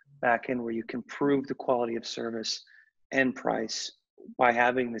robust backend where you can prove the quality of service and price by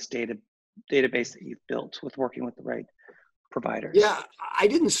having this database that you've built with working with the right providers. Yeah, I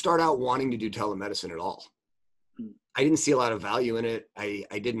didn't start out wanting to do telemedicine at all. I didn't see a lot of value in it. I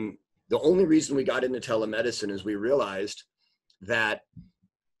didn't. The only reason we got into telemedicine is we realized that,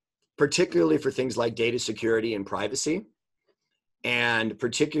 particularly for things like data security and privacy, and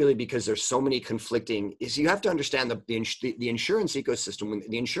particularly because there's so many conflicting, is you have to understand the insurance ecosystem, when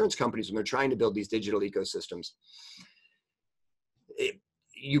the insurance companies, when they're trying to build these digital ecosystems,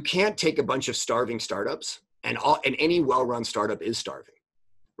 you can't take a bunch of starving startups, and any well-run startup is starving,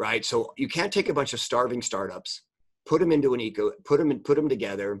 right? So you can't take a bunch of starving startups, put them into put them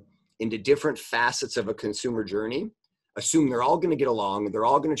together into different facets of a consumer journey, assume they're all going to get along, they're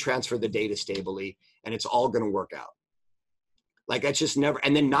all going to transfer the data stably, and it's all going to work out. Like, that's just never,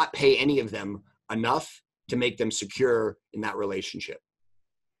 and then not pay any of them enough to make them secure in that relationship.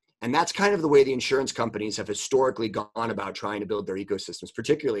 And that's kind of the way the insurance companies have historically gone about trying to build their ecosystems,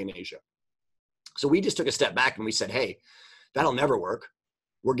 particularly in Asia. So we just took a step back and we said, hey, that'll never work.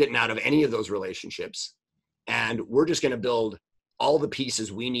 We're getting out of any of those relationships. And we're just going to build all the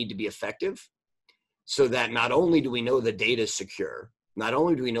pieces we need to be effective, so that not only do we know the data is secure, not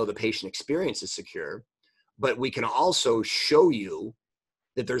only do we know the patient experience is secure, but we can also show you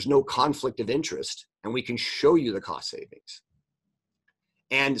that there's no conflict of interest, and we can show you the cost savings.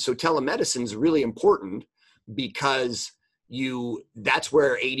 And so telemedicine is really important because that's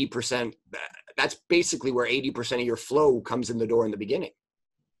where 80%, that's basically where 80% of your flow comes in the door in the beginning.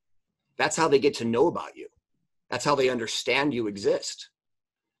 That's how they get to know about you. That's how they understand you exist.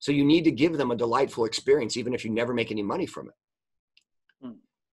 So you need to give them a delightful experience, even if you never make any money from it.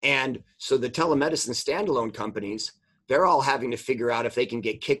 And so the telemedicine standalone companies, they're all having to figure out if they can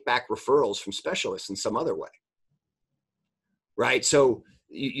get kickback referrals from specialists in some other way, right? So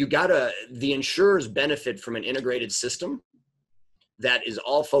the insurers benefit from an integrated system that is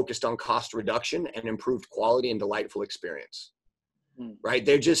all focused on cost reduction and improved quality and delightful experience, right?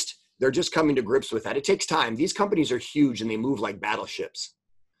 They're just coming to grips with that. It takes time. These companies are huge and they move like battleships.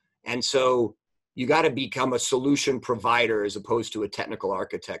 And so you got to become a solution provider as opposed to a technical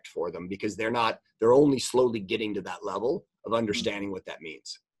architect for them, because they're only slowly getting to that level of understanding what that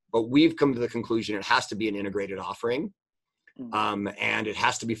means. But we've come to the conclusion it has to be an integrated offering, and it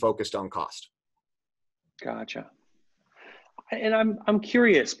has to be focused on cost. Gotcha. And I'm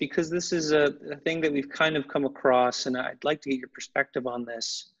curious, because this is a thing that we've kind of come across, and I'd like to get your perspective on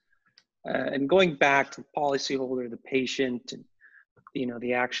this. And going back to the policyholder, the patient, and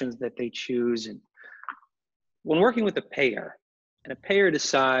the actions that they choose. And when working with a payer, and a payer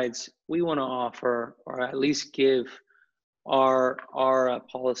decides we want to offer, or at least give our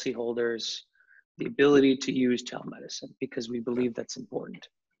policyholders the ability to use telemedicine because we believe that's important.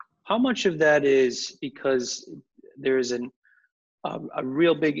 How much of that is because there's a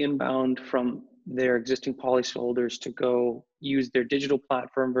real big inbound from their existing policyholders to go use their digital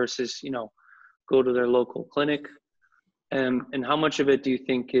platform versus, go to their local clinic? And how much of it do you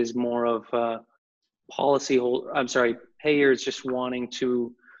think is more of payers just wanting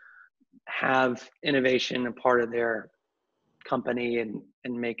to have innovation a part of their company and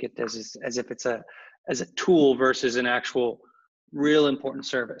make it as if it's as a tool versus an actual real important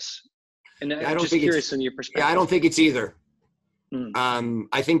service? And I'm just curious in your perspective. Yeah, I don't think it's either.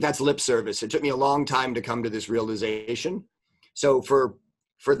 I think that's lip service. It took me a long time to come to this realization. So for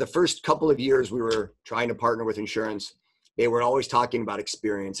the first couple of years we were trying to partner with insurance, they were always talking about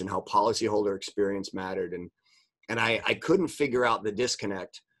experience and how policyholder experience mattered. And I couldn't figure out the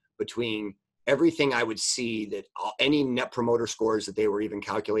disconnect between everything I would see, that any net promoter scores that they were even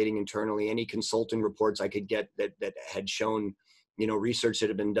calculating internally, any consulting reports I could get that had shown, research that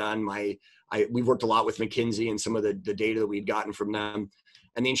had been done. We've worked a lot with McKinsey and some of the data that we'd gotten from them.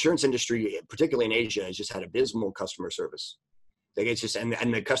 And the insurance industry, particularly in Asia, has just had abysmal customer service. It's just,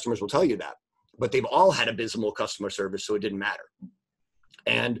 and the customers will tell you that. But they've all had abysmal customer service, so it didn't matter.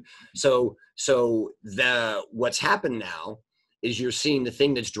 And so what's happened now is you're seeing the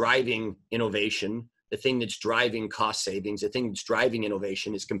thing that's driving innovation, the thing that's driving cost savings, the thing that's driving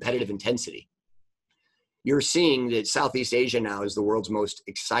innovation is competitive intensity. You're seeing that Southeast Asia now is the world's most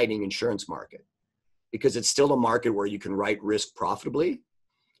exciting insurance market because it's still a market where you can write risk profitably.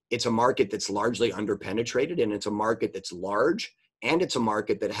 It's a market that's largely underpenetrated, and it's a market that's large, and it's a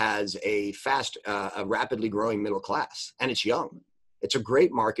market that has a rapidly growing middle class, and it's young. It's a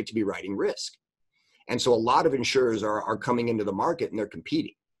great market to be writing risk. And so a lot of insurers are coming into the market and they're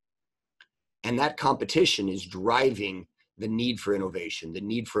competing. And that competition is driving the need for innovation, the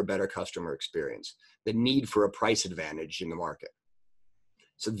need for a better customer experience, the need for a price advantage in the market.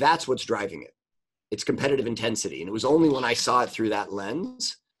 So that's what's driving it. It's competitive intensity. And it was only when I saw it through that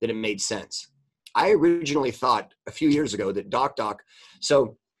lens that it made sense. I originally thought a few years ago that DocDoc,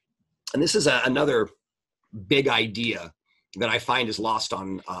 and this is another big idea that I find is lost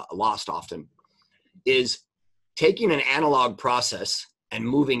often, is taking an analog process and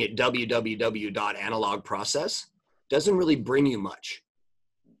moving it www.analogprocess doesn't really bring you much.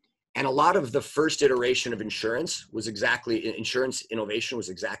 And a lot of the first iteration of insurance innovation was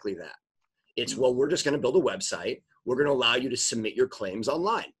exactly that. It's, well, we're just going to build a website. We're going to allow you to submit your claims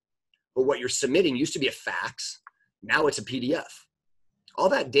online. But what you're submitting used to be a fax. Now it's a PDF. All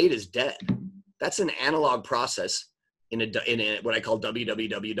that data is dead. That's an analog process in what I call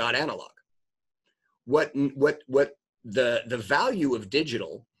www.analog. What the value of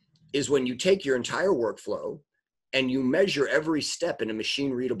digital is when you take your entire workflow and you measure every step in a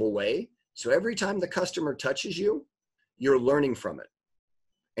machine readable way. So every time the customer touches you, you're learning from it.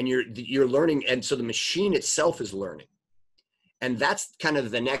 And you're learning, and so the machine itself is learning. And that's kind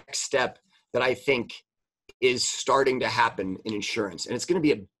of the next step that I think is starting to happen in insurance. And it's going to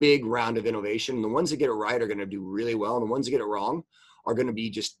be a big round of innovation. And the ones that get it right are going to do really well. And the ones that get it wrong are going to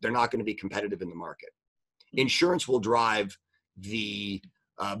be they're not going to be competitive in the market. Insurance will drive the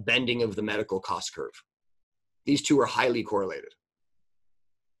bending of the medical cost curve. These two are highly correlated.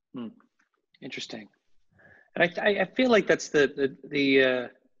 Interesting. And I feel like that's the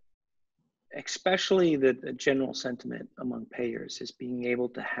especially the general sentiment among payers is being able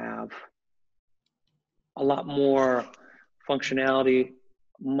to have a lot more functionality,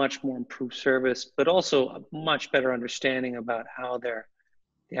 much more improved service, but also a much better understanding about how the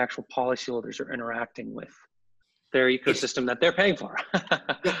actual policyholders are interacting with their ecosystem that they're paying for.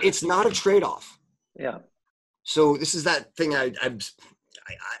 It's not a trade-off. Yeah. So this is that thing I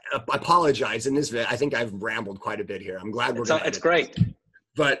apologize. In this, I think I've rambled quite a bit here. I'm glad It's great.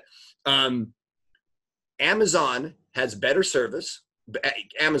 But Amazon has better service.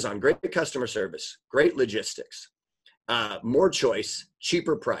 Amazon, great customer service, great logistics, more choice,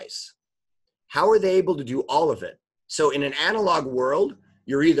 cheaper price. How are they able to do all of it? So in an analog world,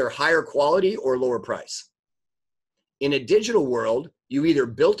 you're either higher quality or lower price. In a digital world, you either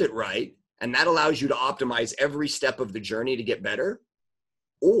built it right, and that allows you to optimize every step of the journey to get better,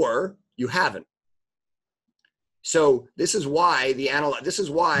 or you haven't. So this is why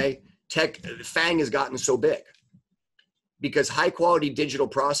FANG has gotten so big, because high quality digital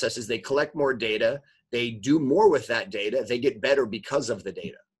processes, they collect more data, they do more with that data, they get better because of the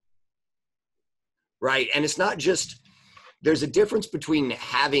data, right? And it's not just, there's a difference between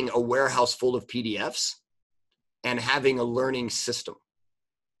having a warehouse full of PDFs and having a learning system.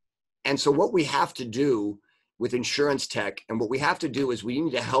 And so what we have to do with insurance tech, and what we have to do is we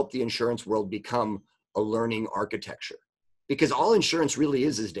need to help the insurance world become a learning architecture, because all insurance really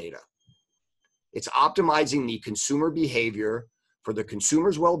is data. It's optimizing the consumer behavior for the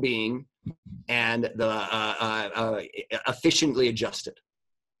consumer's well-being and efficiently adjusted.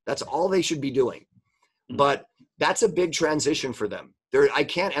 That's all they should be doing. But that's a big transition for them. I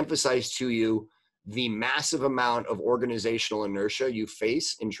can't emphasize to you the massive amount of organizational inertia you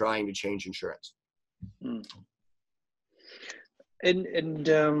face in trying to change insurance. And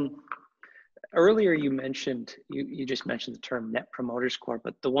earlier you mentioned, you just mentioned the term Net Promoter Score,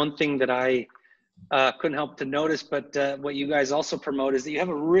 but the one thing that I couldn't help to notice, but what you guys also promote is that you have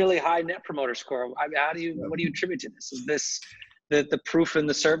a really high Net Promoter Score. What do you attribute to this? Is this the proof in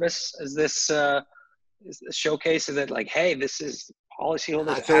the service? Is this is the showcase of that, like, hey, this is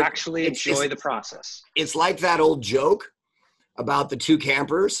policyholders actually enjoy the process? It's like that old joke about the two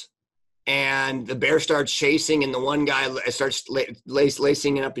campers, and the bear starts chasing, and the one guy starts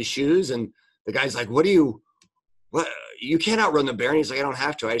lacing up his shoes, and the guy's like, what, you can't outrun the bear. And he's like, I don't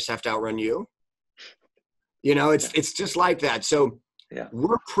have to, I just have to outrun you. You know, it's just like that. So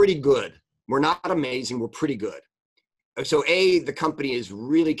we're pretty good. We're not amazing. We're pretty good. So the company is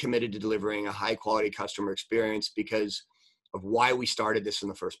really committed to delivering a high quality customer experience because of why we started this in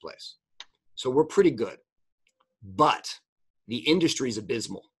the first place. So we're pretty good. But the industry is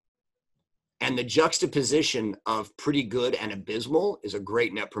abysmal. And the juxtaposition of pretty good and abysmal is a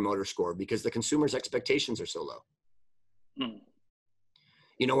great net promoter score because the consumer's expectations are so low.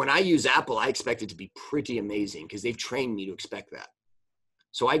 You know, when I use Apple, I expect it to be pretty amazing because they've trained me to expect that.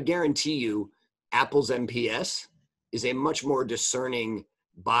 So I guarantee you Apple's NPS is a much more discerning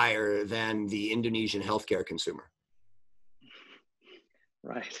buyer than the Indonesian healthcare consumer.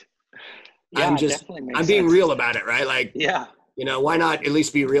 Right. Yeah, I'm being real about it, right? Like, yeah. You know, why not at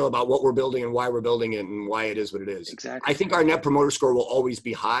least be real about what we're building and why we're building it and why it is what it is. Exactly. I think our net promoter score will always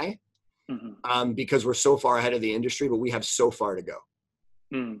be high because we're so far ahead of the industry, but we have so far to go.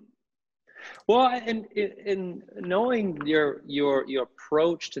 Well, and in knowing your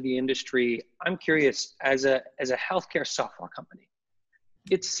approach to the industry, I'm curious, as a healthcare software company,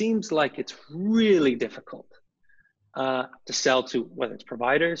 it seems like it's really difficult to sell to, whether it's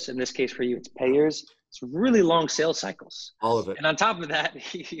providers, in this case for you, it's payers. It's really long sales cycles. All of it. And on top of that,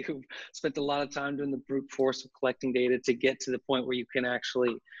 you've spent a lot of time doing the brute force of collecting data to get to the point where you can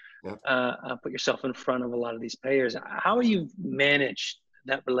actually put yourself in front of a lot of these payers. How do you manage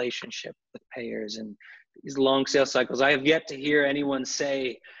that relationship with payers and these long sales cycles? I have yet to hear anyone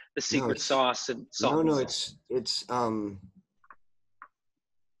say the secret sauce and solve. No, it's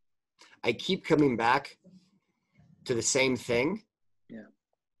I keep coming back to the same thing. Yeah.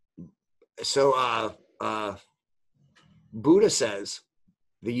 So Buddha says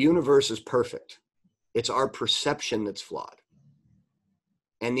the universe is perfect. It's our perception that's flawed.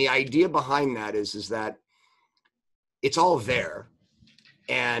 And the idea behind that is that it's all there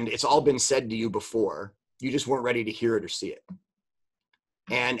and it's all been said to you before. You just weren't ready to hear it or see it.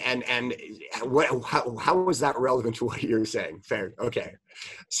 And how was that relevant to what you're saying? Fair. Okay.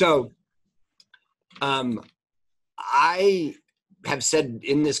 So I have said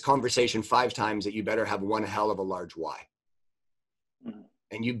in this conversation 5 times that you better have one hell of a large why.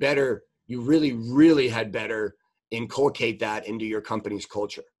 And you really, really had better inculcate that into your company's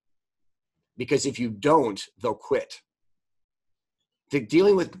culture. Because if you don't, they'll quit.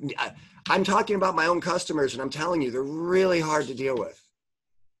 I'm talking about my own customers and I'm telling you, they're really hard to deal with.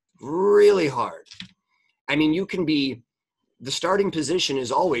 Really hard. I mean, the starting position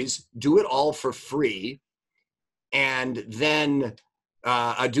is always do it all for free and then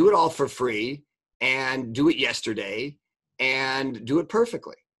do it all for free and do it yesterday and do it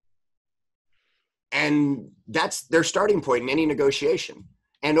perfectly. And that's their starting point in any negotiation.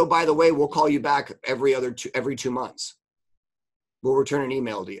 And oh, by the way, we'll call you back every 2 months. We'll return an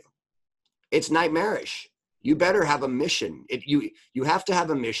email to you. It's nightmarish. You better have a mission. You have to have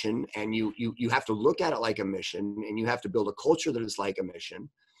a mission, and you have to look at it like a mission, and you have to build a culture that is like a mission.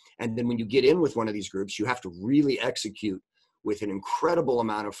 And then when you get in with one of these groups, you have to really execute with an incredible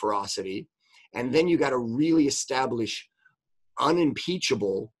amount of ferocity. And then you got to really establish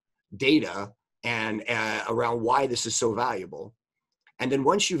unimpeachable data and around why this is so valuable. And then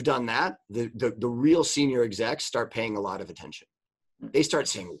once you've done that, the real senior execs start paying a lot of attention. They start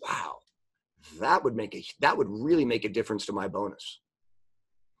saying, wow, that would really make a difference to my bonus.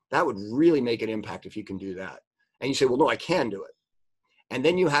 That would really make an impact if you can do that. And you say, well, no, I can do it. And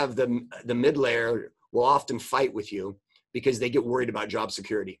then you have the mid layer will often fight with you because they get worried about job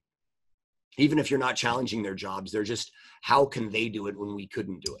security. Even if you're not challenging their jobs, they're just, how can they do it when we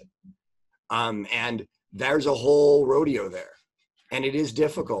couldn't do it? And there's a whole rodeo there. And it is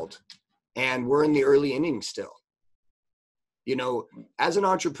difficult. And we're in the early innings still. You know, as an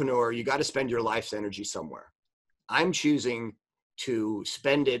entrepreneur, you got to spend your life's energy somewhere. I'm choosing to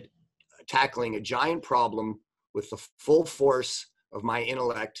spend it tackling a giant problem with the full force of my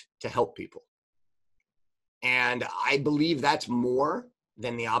intellect to help people. And I believe that's more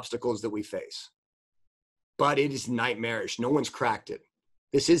than the obstacles that we face. But it is nightmarish. No one's cracked it.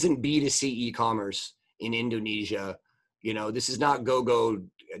 This isn't B2C e-commerce in Indonesia. You know, this is not go-go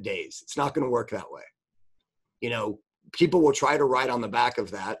days. It's not going to work that way. You know, people will try to ride on the back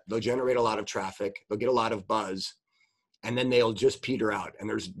of that. They'll generate a lot of traffic. They'll get a lot of buzz. And then they'll just peter out. And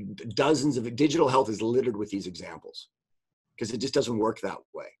there's dozens of digital health is littered with these examples because it just doesn't work that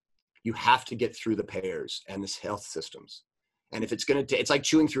way. You have to get through the payers and the health systems. And if it's going to, it's like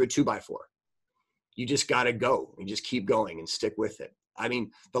chewing through a 2x4. You just got to go and just keep going and stick with it. I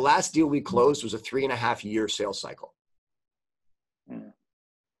mean, the last deal we closed was a 3.5-year sales cycle.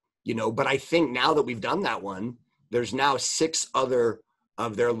 You know, but I think now that we've done that one, there's now 6 other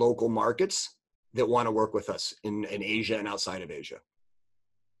of their local markets that want to work with us in Asia and outside of Asia.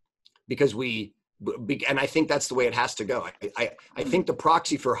 Because and I think that's the way it has to go. I think the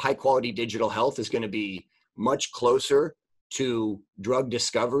proxy for high quality digital health is going to be much closer to drug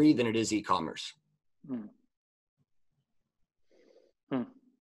discovery than it is e-commerce.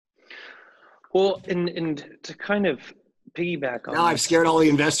 Well, and to kind of piggyback on Now I've this. scared all the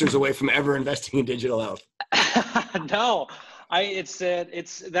investors away from ever investing in digital health. No, that's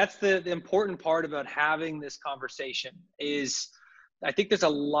the important part about having this conversation is I think there's a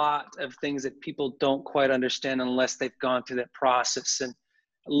lot of things that people don't quite understand unless they've gone through that process. And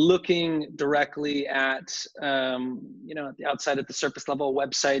looking directly at, the outside at the surface level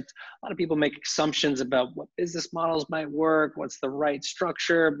website, a lot of people make assumptions about what business models might work, what's the right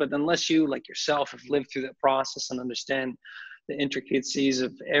structure. But unless you, like yourself, have lived through that process and understand the intricacies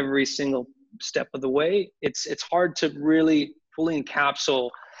of every single step of the way, it's hard to really fully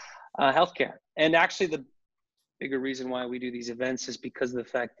encapsulate healthcare. And actually, the bigger reason why we do these events is because of the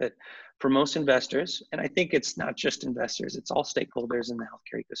fact that for most investors, and I think it's not just investors, it's all stakeholders in the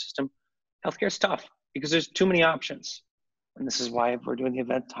healthcare ecosystem, healthcare is tough because there's too many options. And this is why we're doing the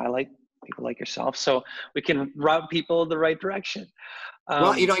event to highlight people like yourself so we can route people in the right direction.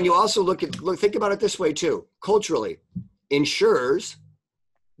 Well, and you also think about it this way too. Culturally, insurers,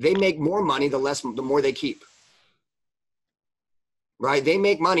 they make more money the more they keep. Right? They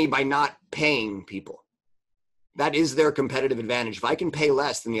make money by not paying people. That is their competitive advantage. If I can pay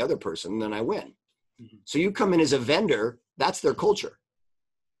less than the other person, then I win. Mm-hmm. So you come in as a vendor, that's their culture.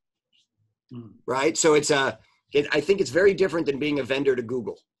 Mm. Right? So I think it's very different than being a vendor to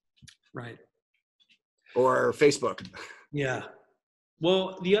Google. Right. Or Facebook. Yeah.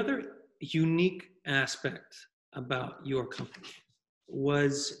 Well, the other unique aspect about your company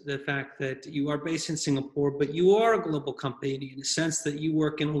was the fact that you are based in Singapore, but you are a global company in the sense that you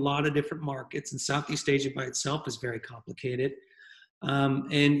work in a lot of different markets, and Southeast Asia by itself is very complicated.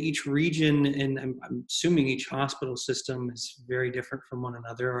 And each region, and I'm assuming each hospital system is very different from one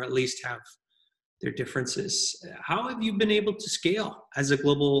another, or at least have their differences. How have you been able to scale as a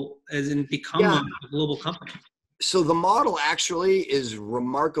become a global company? So the model actually is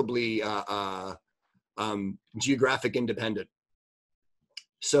remarkably geographic independent.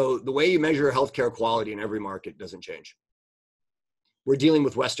 So the way you measure healthcare quality in every market doesn't change. We're dealing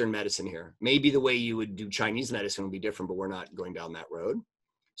with Western medicine here. Maybe the way you would do Chinese medicine would be different, but we're not going down that road.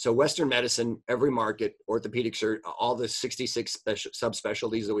 So Western medicine, every market, orthopedics, all the 66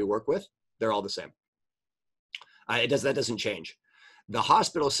 subspecialties that we work with, they're all the same. That doesn't change. The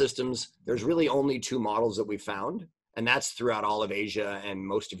hospital systems, there's really only two models that we found, and that's throughout all of Asia and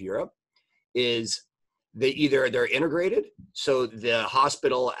most of Europe, is they're integrated. So the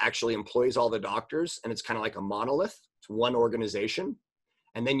hospital actually employs all the doctors and it's kind of like a monolith. It's one organization.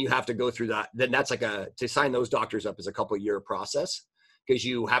 And then you have to go through that. Then that's to sign those doctors up is a couple year process because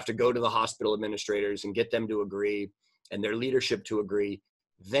you have to go to the hospital administrators and get them to agree and their leadership to agree.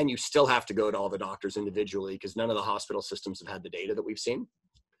 Then you still have to go to all the doctors individually because none of the hospital systems have had the data that we've seen.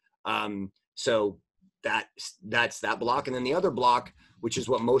 So that's that block. And then the other block, which is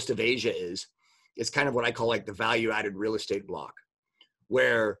what most of Asia is kind of what I call like the value-added real estate block,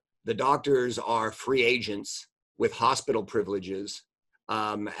 where the doctors are free agents with hospital privileges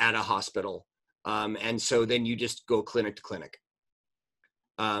at a hospital. And so then you just go clinic to clinic.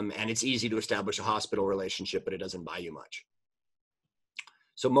 And it's easy to establish a hospital relationship, but it doesn't buy you much.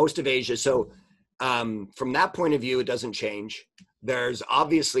 So most of Asia, from that point of view, it doesn't change. There's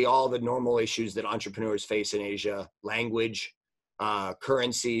obviously all the normal issues that entrepreneurs face in Asia, language,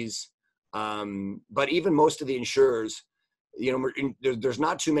 currencies, but even most of the insurers, there's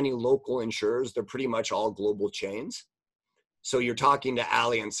not too many local insurers. They're pretty much all global chains. So you're talking to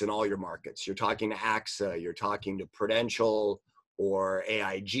Allianz in all your markets. You're talking to AXA. You're talking to Prudential or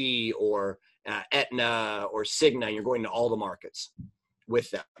AIG or Aetna or Cigna. You're going to all the markets with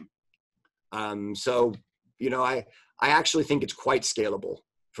them. So I actually think it's quite scalable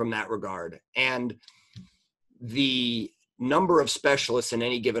from that regard. And the number of specialists in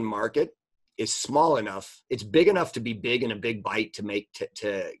any given market is small enough. It's big enough to be big and a big bite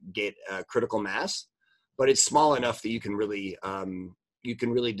to get critical mass, but it's small enough that you can really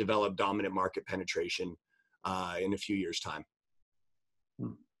develop dominant market penetration in a few years' time.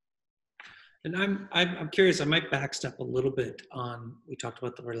 And I'm curious. I might backstep a little bit on. We talked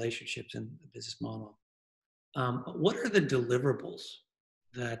about the relationships and the business model. What are the deliverables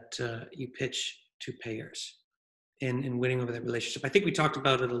that you pitch to payers in winning over that relationship? I think we talked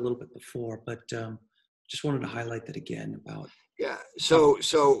about it a little bit before, but just wanted to highlight that again about. Yeah. So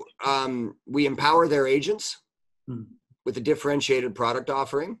we empower their agents with a differentiated product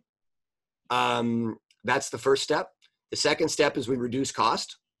offering. That's the first step. The second step is we reduce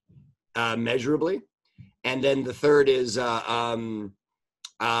cost measurably. And then the third is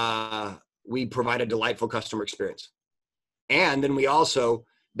we provide a delightful customer experience. And then we also,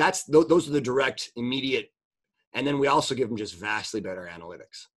 those are the direct, immediate, and then we also give them just vastly better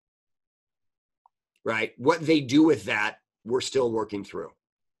analytics. right? What they do with that, we're still working through.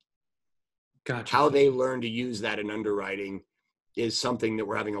 Gotcha. How they learn to use that in underwriting is something that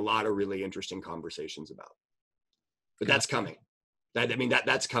we're having a lot of really interesting conversations about. But that's coming.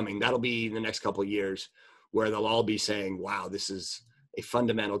 That's coming. That'll be in the next couple of years where they'll all be saying, wow, this is a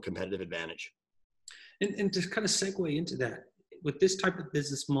fundamental competitive advantage. And to kind of segue into that, with this type of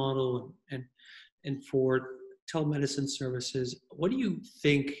business model and for telemedicine services, what do you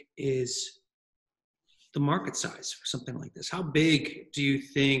think is the market size for something like this? How big do you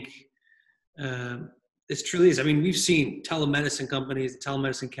think this truly is? I mean, we've seen telemedicine companies, the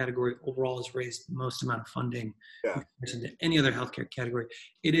telemedicine category overall has raised the most amount of funding in comparison to any other healthcare category.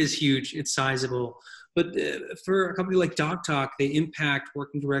 It is huge, it's sizable. But for a company like DocTalk, they impact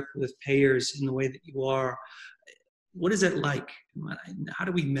working directly with payers in the way that you are. What is it like? How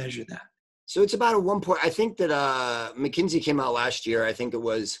do we measure that? So it's about I think that McKinsey came out last year. I think it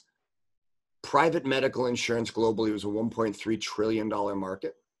was private medical insurance globally was a $1.3 trillion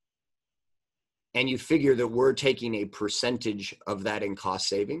market. And you figure that we're taking a percentage of that in cost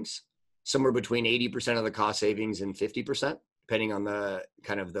savings, somewhere between 80% of the cost savings and 50%, depending on the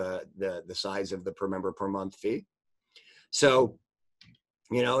kind of the size of the per member per month fee. So,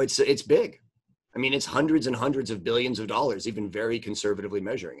 it's big. I mean, it's hundreds and hundreds of billions of dollars, even very conservatively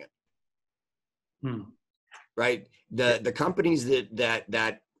measuring it. Right? The companies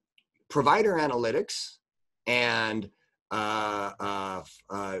that provider analytics and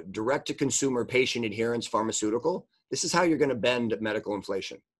direct to consumer patient adherence pharmaceutical, this is how you're going to bend medical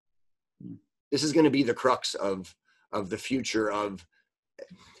inflation. This is going to be the crux of the future of,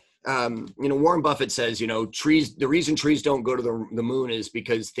 Warren Buffett says, trees, the reason trees don't go to the moon is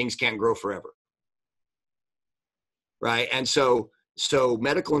because things can't grow forever. Right. And so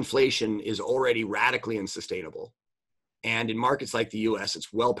medical inflation is already radically unsustainable. And in markets like the US,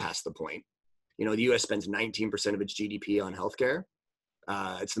 it's well past the point. The US spends 19% of its GDP on healthcare.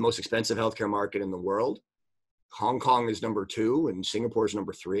 It's the most expensive healthcare market in the world. Hong Kong is number 2 and Singapore is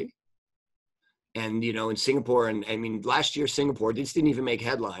number 3. And, in Singapore, and I mean, last year, Singapore, this didn't even make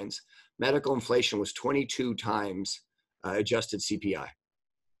headlines. Medical inflation was 22 times adjusted CPI.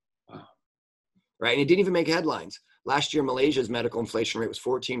 Wow. Right. And it didn't even make headlines. Last year, Malaysia's medical inflation rate was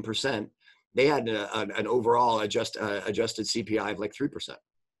 14%. They had an overall adjusted CPI of like 3%.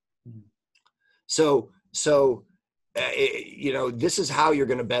 So this is how you're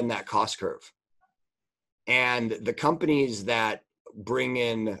going to bend that cost curve. And the companies that bring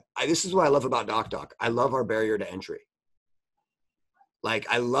in, this is what I love about DocTalk. I love our barrier to entry. Like,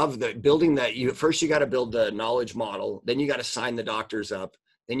 I love building that. First you got to build the knowledge model. Then you got to sign the doctors up.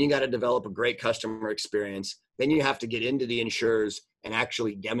 Then you got to develop a great customer experience. Then you have to get into the insurers and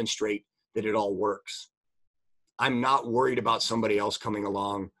actually demonstrate that it all works. I'm not worried about somebody else coming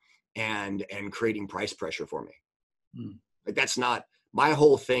along and creating price pressure for me. Like, that's not my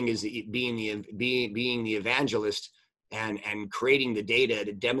whole thing. Is being the evangelist and creating the data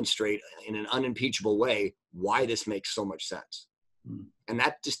to demonstrate in an unimpeachable way why this makes so much sense. And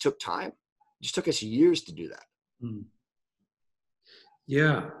that just took time. It just took us years to do that.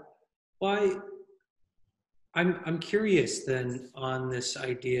 Yeah. Well, I'm curious then on this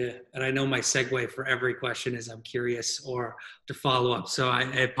idea, and I know my segue for every question is I'm curious or to follow up. So I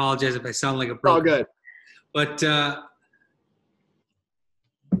apologize if I sound like a broken. All good. But the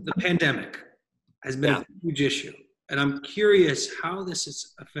pandemic has been a huge issue, and I'm curious how this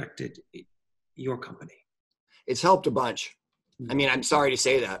has affected your company. It's helped a bunch. I mean, I'm sorry to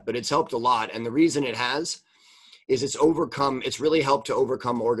say that, but it's helped a lot. And the reason it has is it's really helped to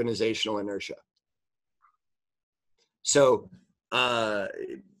overcome organizational inertia. So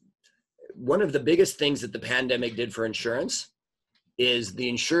one of the biggest things that the pandemic did for insurance is the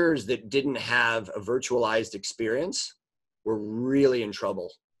insurers that didn't have a virtualized experience were really in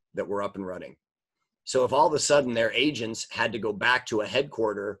trouble that were up and running. So if all of a sudden their agents had to go back to a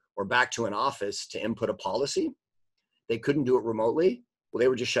headquarter or back to an office to input a policy, they couldn't do it remotely. Well, they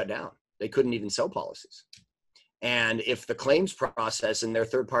were just shut down. They couldn't even sell policies. And if the claims process and their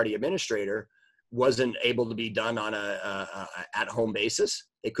third-party administrator wasn't able to be done on a at-home basis,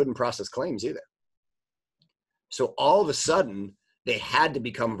 they couldn't process claims either. So all of a sudden, they had to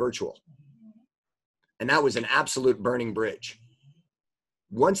become virtual. And that was an absolute burning bridge.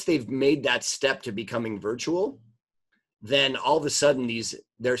 Once they've made that step to becoming virtual, then all of a sudden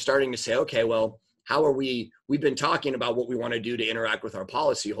they're starting to say, okay, well, we've been talking about what we want to do to interact with our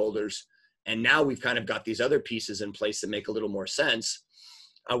policyholders. And now we've kind of got these other pieces in place that make a little more sense.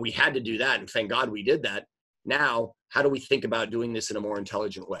 We had to do that, and thank God we did that. Now, how do we think about doing this in a more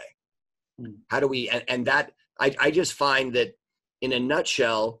intelligent way? How do we, and that, I just find that in a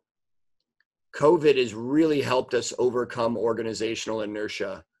nutshell, COVID has really helped us overcome organizational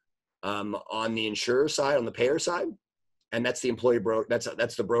inertia on the insurer side, on the payer side, and that's the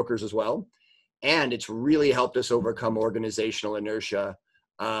that's the brokers as well. And it's really helped us overcome organizational inertia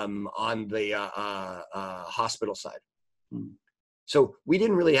on the hospital side. So we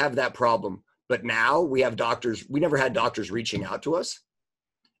didn't really have that problem, but now we have doctors. We never had doctors reaching out to us,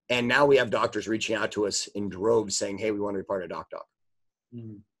 and now we have doctors reaching out to us in droves saying, "Hey, we want to be part of DocDoc."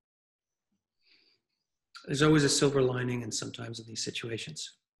 There's always a silver lining, and sometimes in these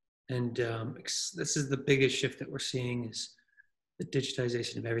situations, and this is the biggest shift that we're seeing is the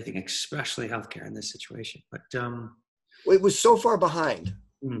digitization of everything, especially healthcare in this situation. But it was so far behind.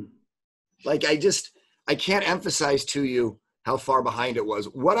 Like I can't emphasize to you how far behind it was.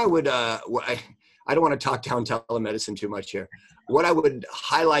 What I would, I don't want to talk down telemedicine too much here. What I would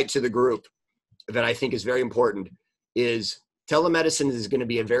highlight to the group that I think is very important is telemedicine is going to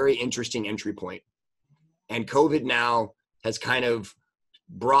be a very interesting entry point. And COVID now has kind of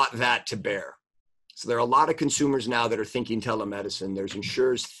brought that to bear. So there are a lot of consumers now that are thinking telemedicine. There's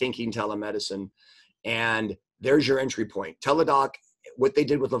insurers thinking telemedicine, and there's your entry point. Teladoc, what they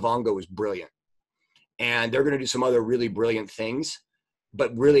did with Livongo was brilliant. And they're going to do some other really brilliant things,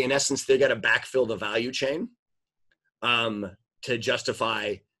 but really in essence, they got to backfill the value chain to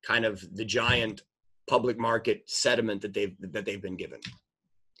justify kind of the giant public market sediment that they've been given.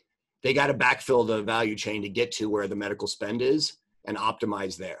 They got to backfill the value chain to get to where the medical spend is and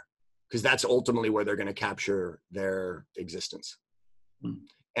optimize there, because that's ultimately where they're going to capture their existence.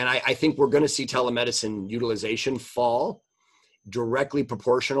 And I think we're going to see telemedicine utilization fall directly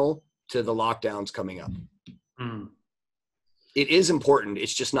proportional to the lockdowns coming up. It is important.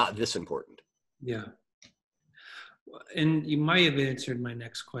 It's just not this important. Yeah. And you might have answered my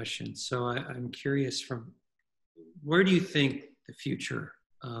next question. So I'm curious, from where do you think the future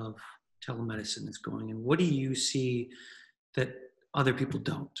of telemedicine is going, and what do you see that other people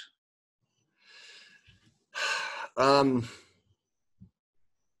don't?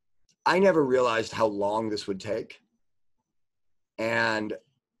 I never realized how long this would take. And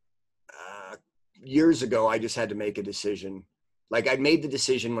years ago, I just had to make a decision. Like I made the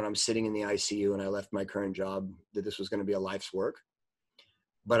decision when I'm sitting in the ICU and I left my current job that this was going to be a life's work.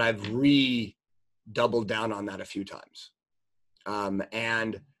 But I've doubled down on that a few times.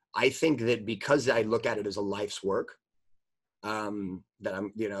 And I think that because I look at it as a life's work, that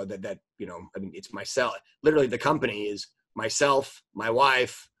I'm, I mean, it's myself. Literally, the company is myself, my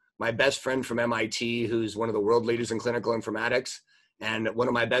wife, my best friend from MIT, who's one of the world leaders in clinical informatics, and one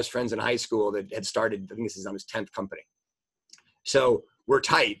of my best friends in high school that had started, I think this is on his 10th company. So we're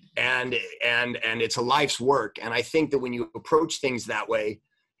tight, and it's a life's work. And I think that when you approach things that way,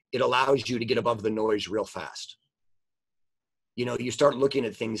 it allows you to get above the noise real fast. You know, you start looking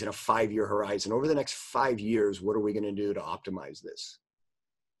at things in a 5-year horizon. Over the next 5 years, what are we going to do to optimize this?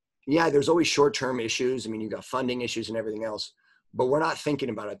 Yeah, there's always short-term issues. I mean, you've got funding issues and everything else, but we're not thinking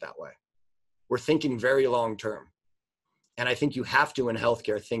about it that way. We're thinking very long-term. And I think you have to, in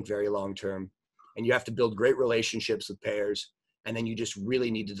healthcare, think very long-term, and you have to build great relationships with payers. And then you just really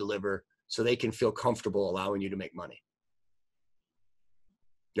need to deliver so they can feel comfortable allowing you to make money.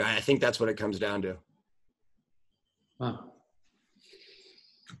 Yeah, I think that's what it comes down to. Wow.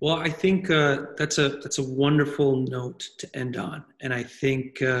 Well, I think that's a wonderful note to end on. And I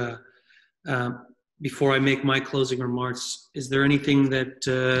think before I make my closing remarks, is there anything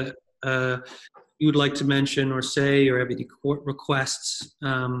that you would like to mention or say, or have any court requests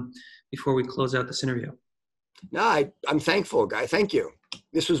before we close out this interview? No, I'm thankful, Guy. Thank you.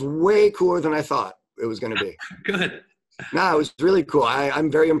 This was way cooler than I thought it was going to be. Good. No, it was really cool.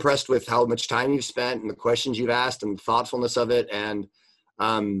 I'm very impressed with how much time you've spent and the questions you've asked and the thoughtfulness of it. And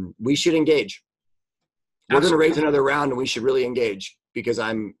we should engage. We're going to raise another round, and we should really engage, because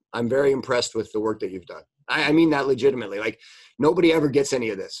I'm very impressed with the work that you've done. I mean that legitimately. Like, nobody ever gets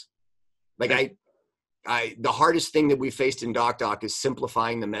any of this. Like the hardest thing that we faced in DocDoc is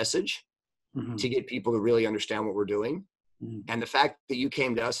simplifying the message to get people to really understand what we're doing. And the fact that you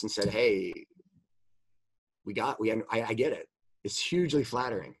came to us and said, hey, I get it. It's hugely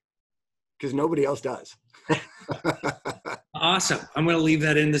flattering, because nobody else does. Awesome. I'm going to leave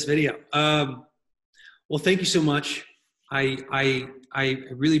that in this video. Well, thank you so much. I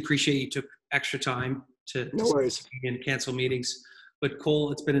really appreciate you took extra time to worries. And cancel meetings. But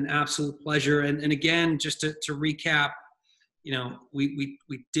Cole, it's been an absolute pleasure. And again, just to recap, you know, we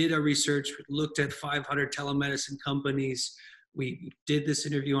did our research, we looked at 500 telemedicine companies. We did this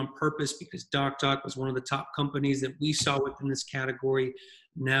interview on purpose because DocDoc was one of the top companies that we saw within this category.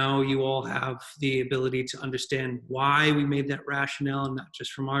 Now you all have the ability to understand why we made that rationale, and not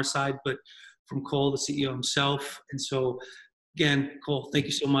just from our side, but from Cole, the CEO himself. And so, again, Cole, thank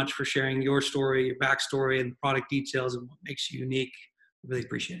you so much for sharing your story, your backstory, and product details and what makes you unique. I really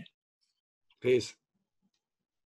appreciate it. Peace.